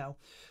same. Now,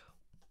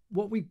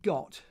 what we've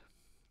got,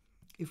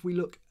 if we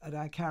look at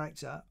our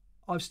character,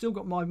 I've still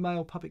got my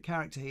male puppet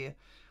character here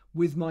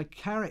with my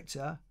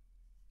character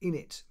in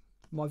it.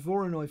 My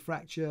Voronoi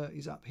fracture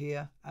is up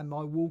here and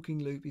my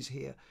walking loop is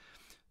here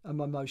and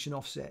my motion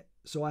offset.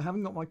 So I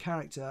haven't got my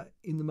character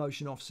in the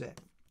motion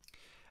offset.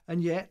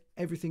 And yet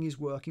everything is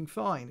working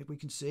fine. We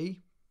can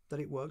see that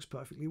it works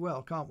perfectly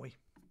well, can't we?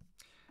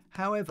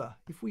 However,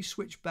 if we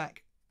switch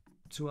back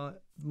to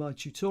my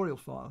tutorial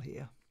file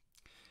here,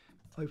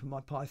 open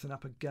my Python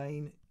up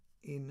again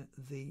in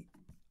the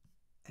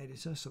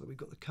editor so that we've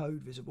got the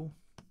code visible.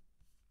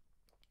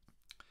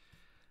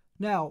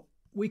 Now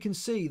we can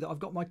see that I've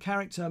got my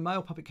character,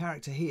 male puppet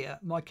character here.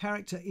 My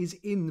character is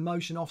in the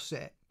motion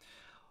offset,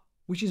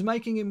 which is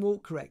making him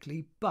walk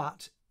correctly,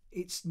 but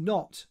it's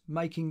not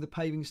making the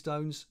paving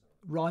stones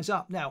rise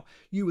up. Now,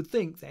 you would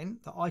think then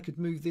that I could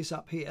move this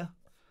up here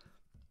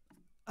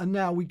and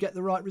now we get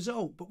the right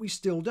result, but we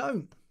still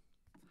don't.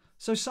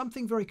 So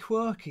something very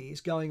quirky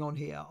is going on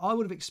here. I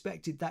would have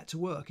expected that to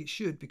work. It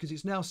should, because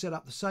it's now set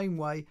up the same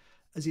way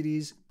as it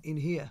is in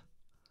here.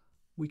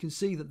 We can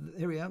see that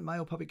here we are,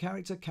 male puppet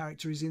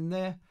character is in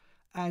there,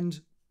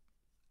 and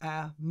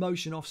our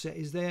motion offset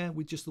is there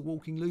with just the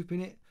walking loop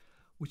in it,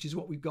 which is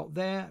what we've got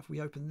there. If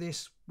we open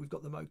this, we've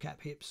got the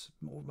mocap hips,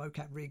 or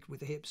mocap rig with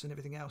the hips and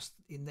everything else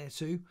in there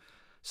too.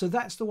 So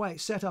that's the way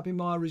it's set up in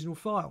my original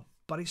file,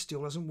 but it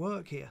still doesn't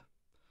work here.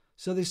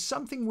 So there's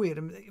something weird,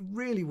 and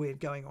really weird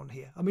going on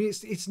here. I mean,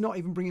 it's not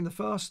even bringing the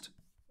first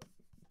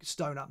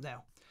stone up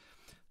now.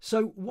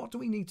 So what do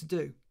we need to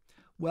do?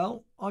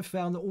 Well, I've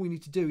found that all we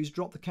need to do is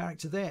drop the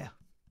character there,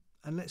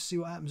 and let's see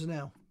what happens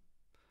now.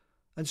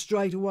 And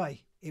straight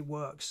away, it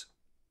works.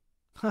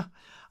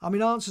 I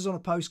mean, answers on a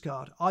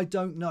postcard. I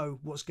don't know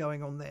what's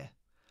going on there.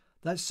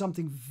 That's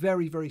something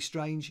very, very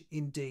strange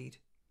indeed.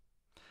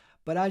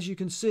 But as you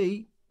can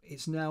see,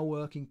 it's now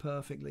working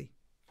perfectly.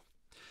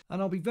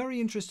 And I'll be very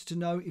interested to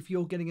know if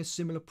you're getting a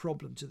similar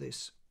problem to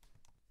this.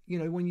 You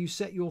know, when you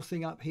set your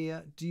thing up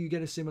here, do you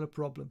get a similar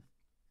problem?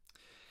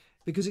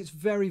 Because it's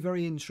very,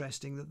 very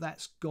interesting that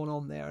that's gone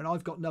on there, and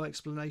I've got no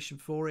explanation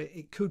for it.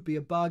 It could be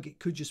a bug. It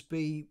could just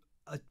be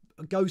a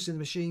ghost in the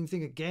machine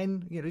thing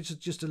again. You know, it's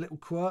just a little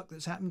quirk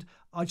that's happened.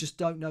 I just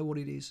don't know what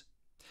it is.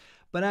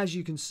 But as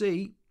you can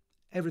see,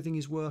 everything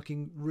is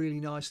working really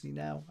nicely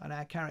now, and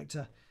our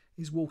character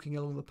is walking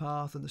along the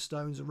path, and the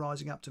stones are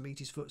rising up to meet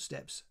his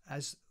footsteps,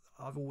 as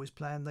I've always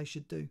planned they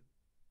should do.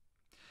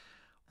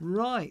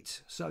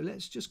 Right, so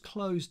let's just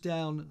close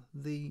down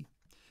the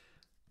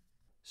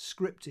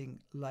scripting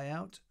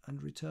layout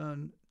and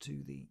return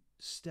to the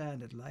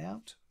standard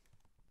layout,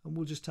 and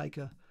we'll just take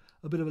a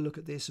bit of a look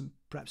at this and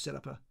perhaps set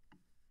up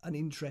an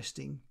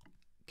interesting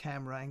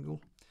camera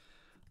angle,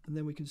 and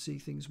then we can see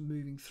things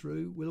moving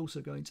through. We'll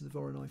also go into the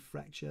Voronoi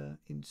fracture,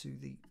 into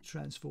the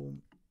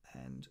transform,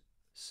 and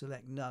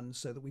select none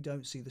so that we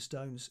don't see the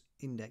stone's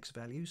index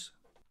values.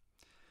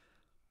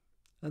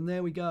 And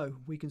there we go,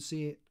 we can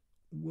see it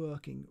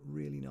working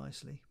really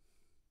nicely.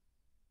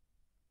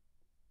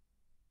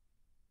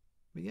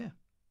 But yeah,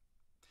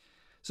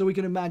 so we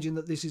can imagine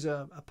that this is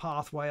a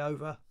pathway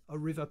over a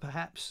river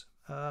perhaps.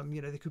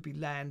 You know, there could be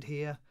land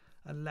here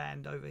and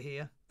land over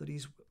here that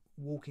he's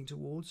walking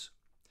towards,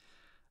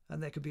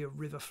 and there could be a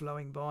river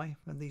flowing by,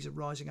 and these are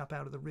rising up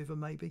out of the river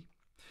maybe.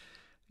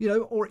 You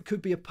know, or it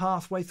could be a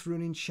pathway through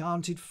an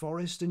enchanted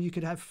forest, and you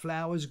could have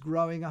flowers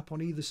growing up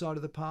on either side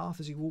of the path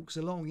as he walks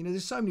along. You know,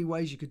 there's so many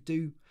ways you could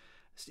do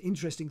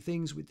interesting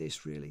things with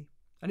this, really.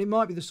 And it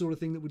might be the sort of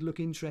thing that would look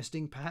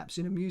interesting perhaps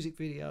in a music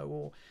video,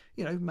 or,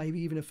 you know,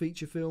 maybe even a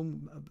feature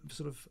film, a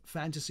sort of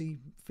fantasy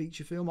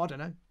feature film, I don't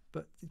know.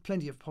 But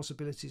plenty of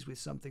possibilities with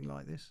something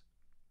like this.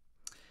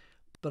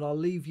 But I'll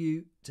leave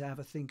you to have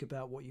a think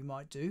about what you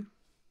might do.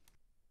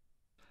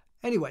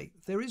 Anyway,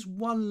 there is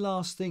one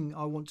last thing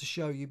I want to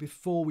show you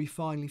before we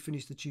finally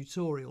finish the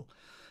tutorial.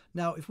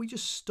 Now, if we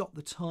just stop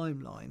the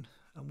timeline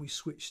and we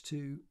switch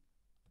to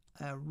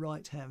our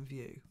right-hand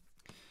view,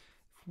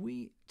 if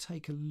we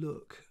take a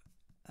look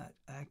at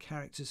our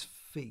character's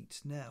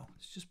feet. Now,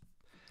 it's just,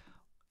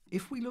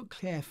 if we look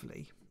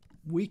carefully,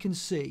 we can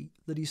see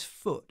that his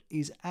foot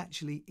is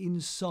actually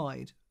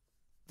inside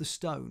the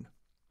stone.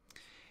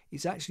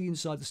 It's actually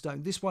inside the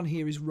stone. This one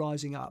here is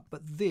rising up,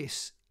 but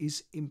this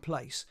is in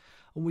place.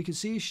 And we can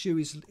see his shoe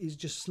is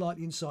just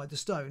slightly inside the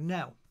stone.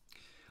 Now,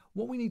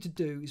 what we need to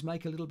do is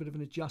make a little bit of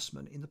an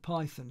adjustment in the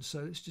Python.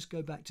 So let's just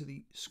go back to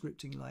the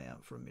scripting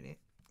layout for a minute,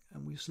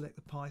 and we'll select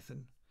the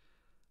Python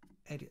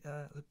edit,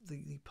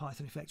 the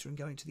Python Effector, and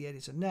go into the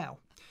editor. Now,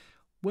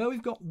 where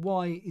we've got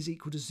y is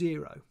equal to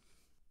 0,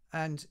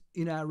 and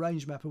in our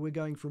range mapper we're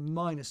going from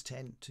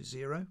 -10 to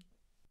 0.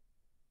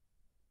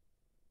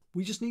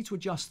 We just need to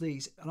adjust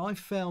these, and I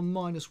found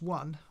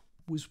 -1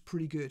 was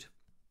pretty good.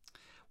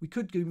 We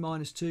could do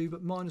 -2,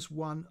 but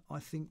 -1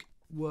 I think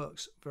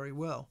works very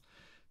well.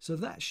 So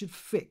that should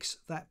fix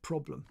that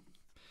problem.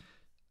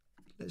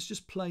 Let's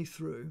just play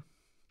through.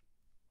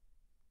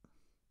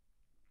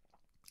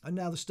 And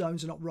now the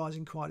stones are not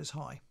rising quite as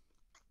high.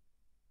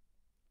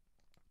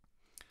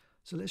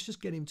 So let's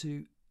just get him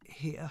to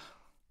here,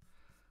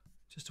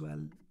 just to our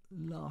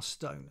last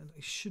stone, and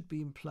it should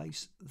be in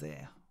place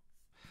there.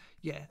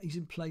 Yeah, he's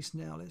in place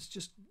now. Let's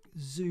just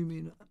zoom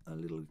in a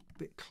little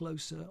bit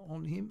closer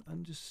on him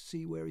and just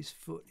see where his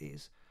foot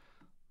is.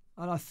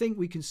 And I think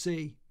we can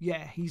see,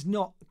 yeah, he's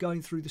not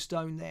going through the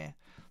stone there.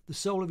 The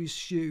sole of his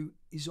shoe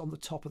is on the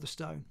top of the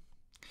stone.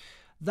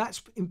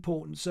 That's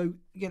important. So,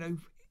 you know,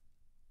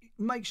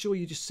 make sure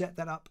you just set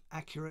that up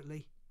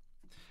accurately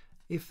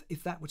if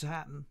that were to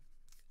happen.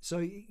 So,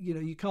 you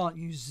know, you can't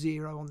use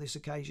 0 on this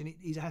occasion.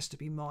 It has to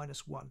be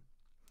 -1.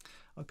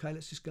 Okay,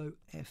 let's just go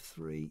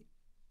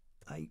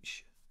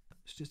F3H.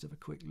 Let's just have a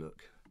quick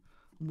look.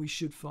 And we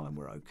should find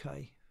we're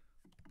okay.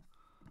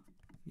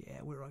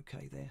 Yeah, we're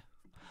okay there.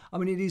 I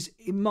mean,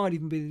 it might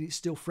even be that it's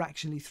still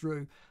fractionally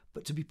through,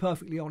 but to be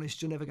perfectly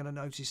honest, you're never going to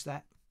notice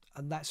that,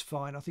 and that's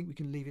fine. I think we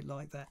can leave it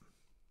like that.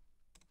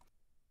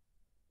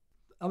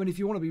 I mean, if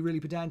you want to be really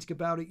pedantic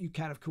about it, you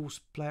can, of course,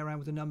 play around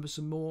with the numbers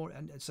some more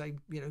and say,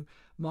 you know,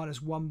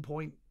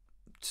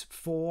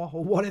 -1.4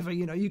 or whatever.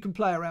 You know, you can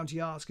play around to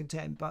your heart's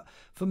content, but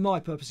for my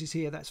purposes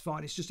here, that's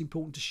fine. It's just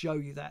important to show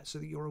you that so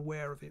that you're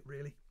aware of it,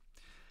 really.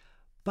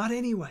 But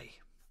anyway,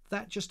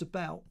 that just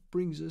about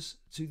brings us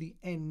to the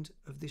end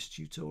of this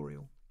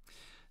tutorial.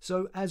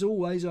 So, as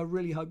always, I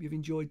really hope you've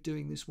enjoyed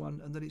doing this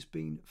one and that it's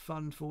been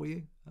fun for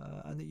you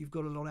and that you've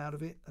got a lot out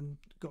of it and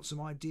got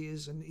some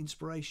ideas and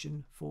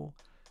inspiration for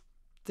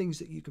things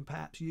that you can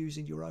perhaps use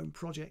in your own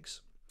projects.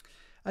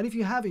 And if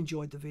you have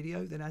enjoyed the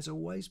video, then as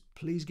always,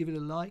 please give it a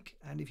like.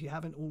 And if you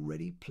haven't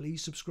already,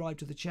 please subscribe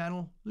to the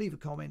channel, leave a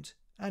comment,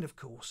 and of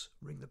course,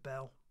 ring the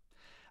bell.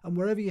 And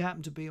wherever you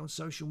happen to be on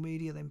social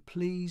media, then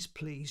please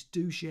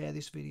do share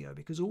this video,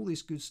 because all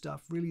this good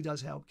stuff really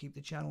does help keep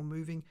the channel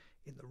moving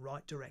in the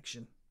right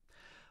direction.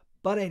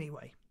 But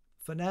anyway,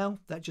 for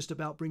now, that just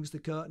about brings the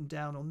curtain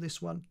down on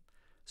this one.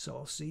 So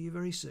I'll see you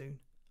very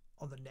soon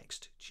on the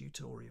next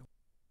tutorial.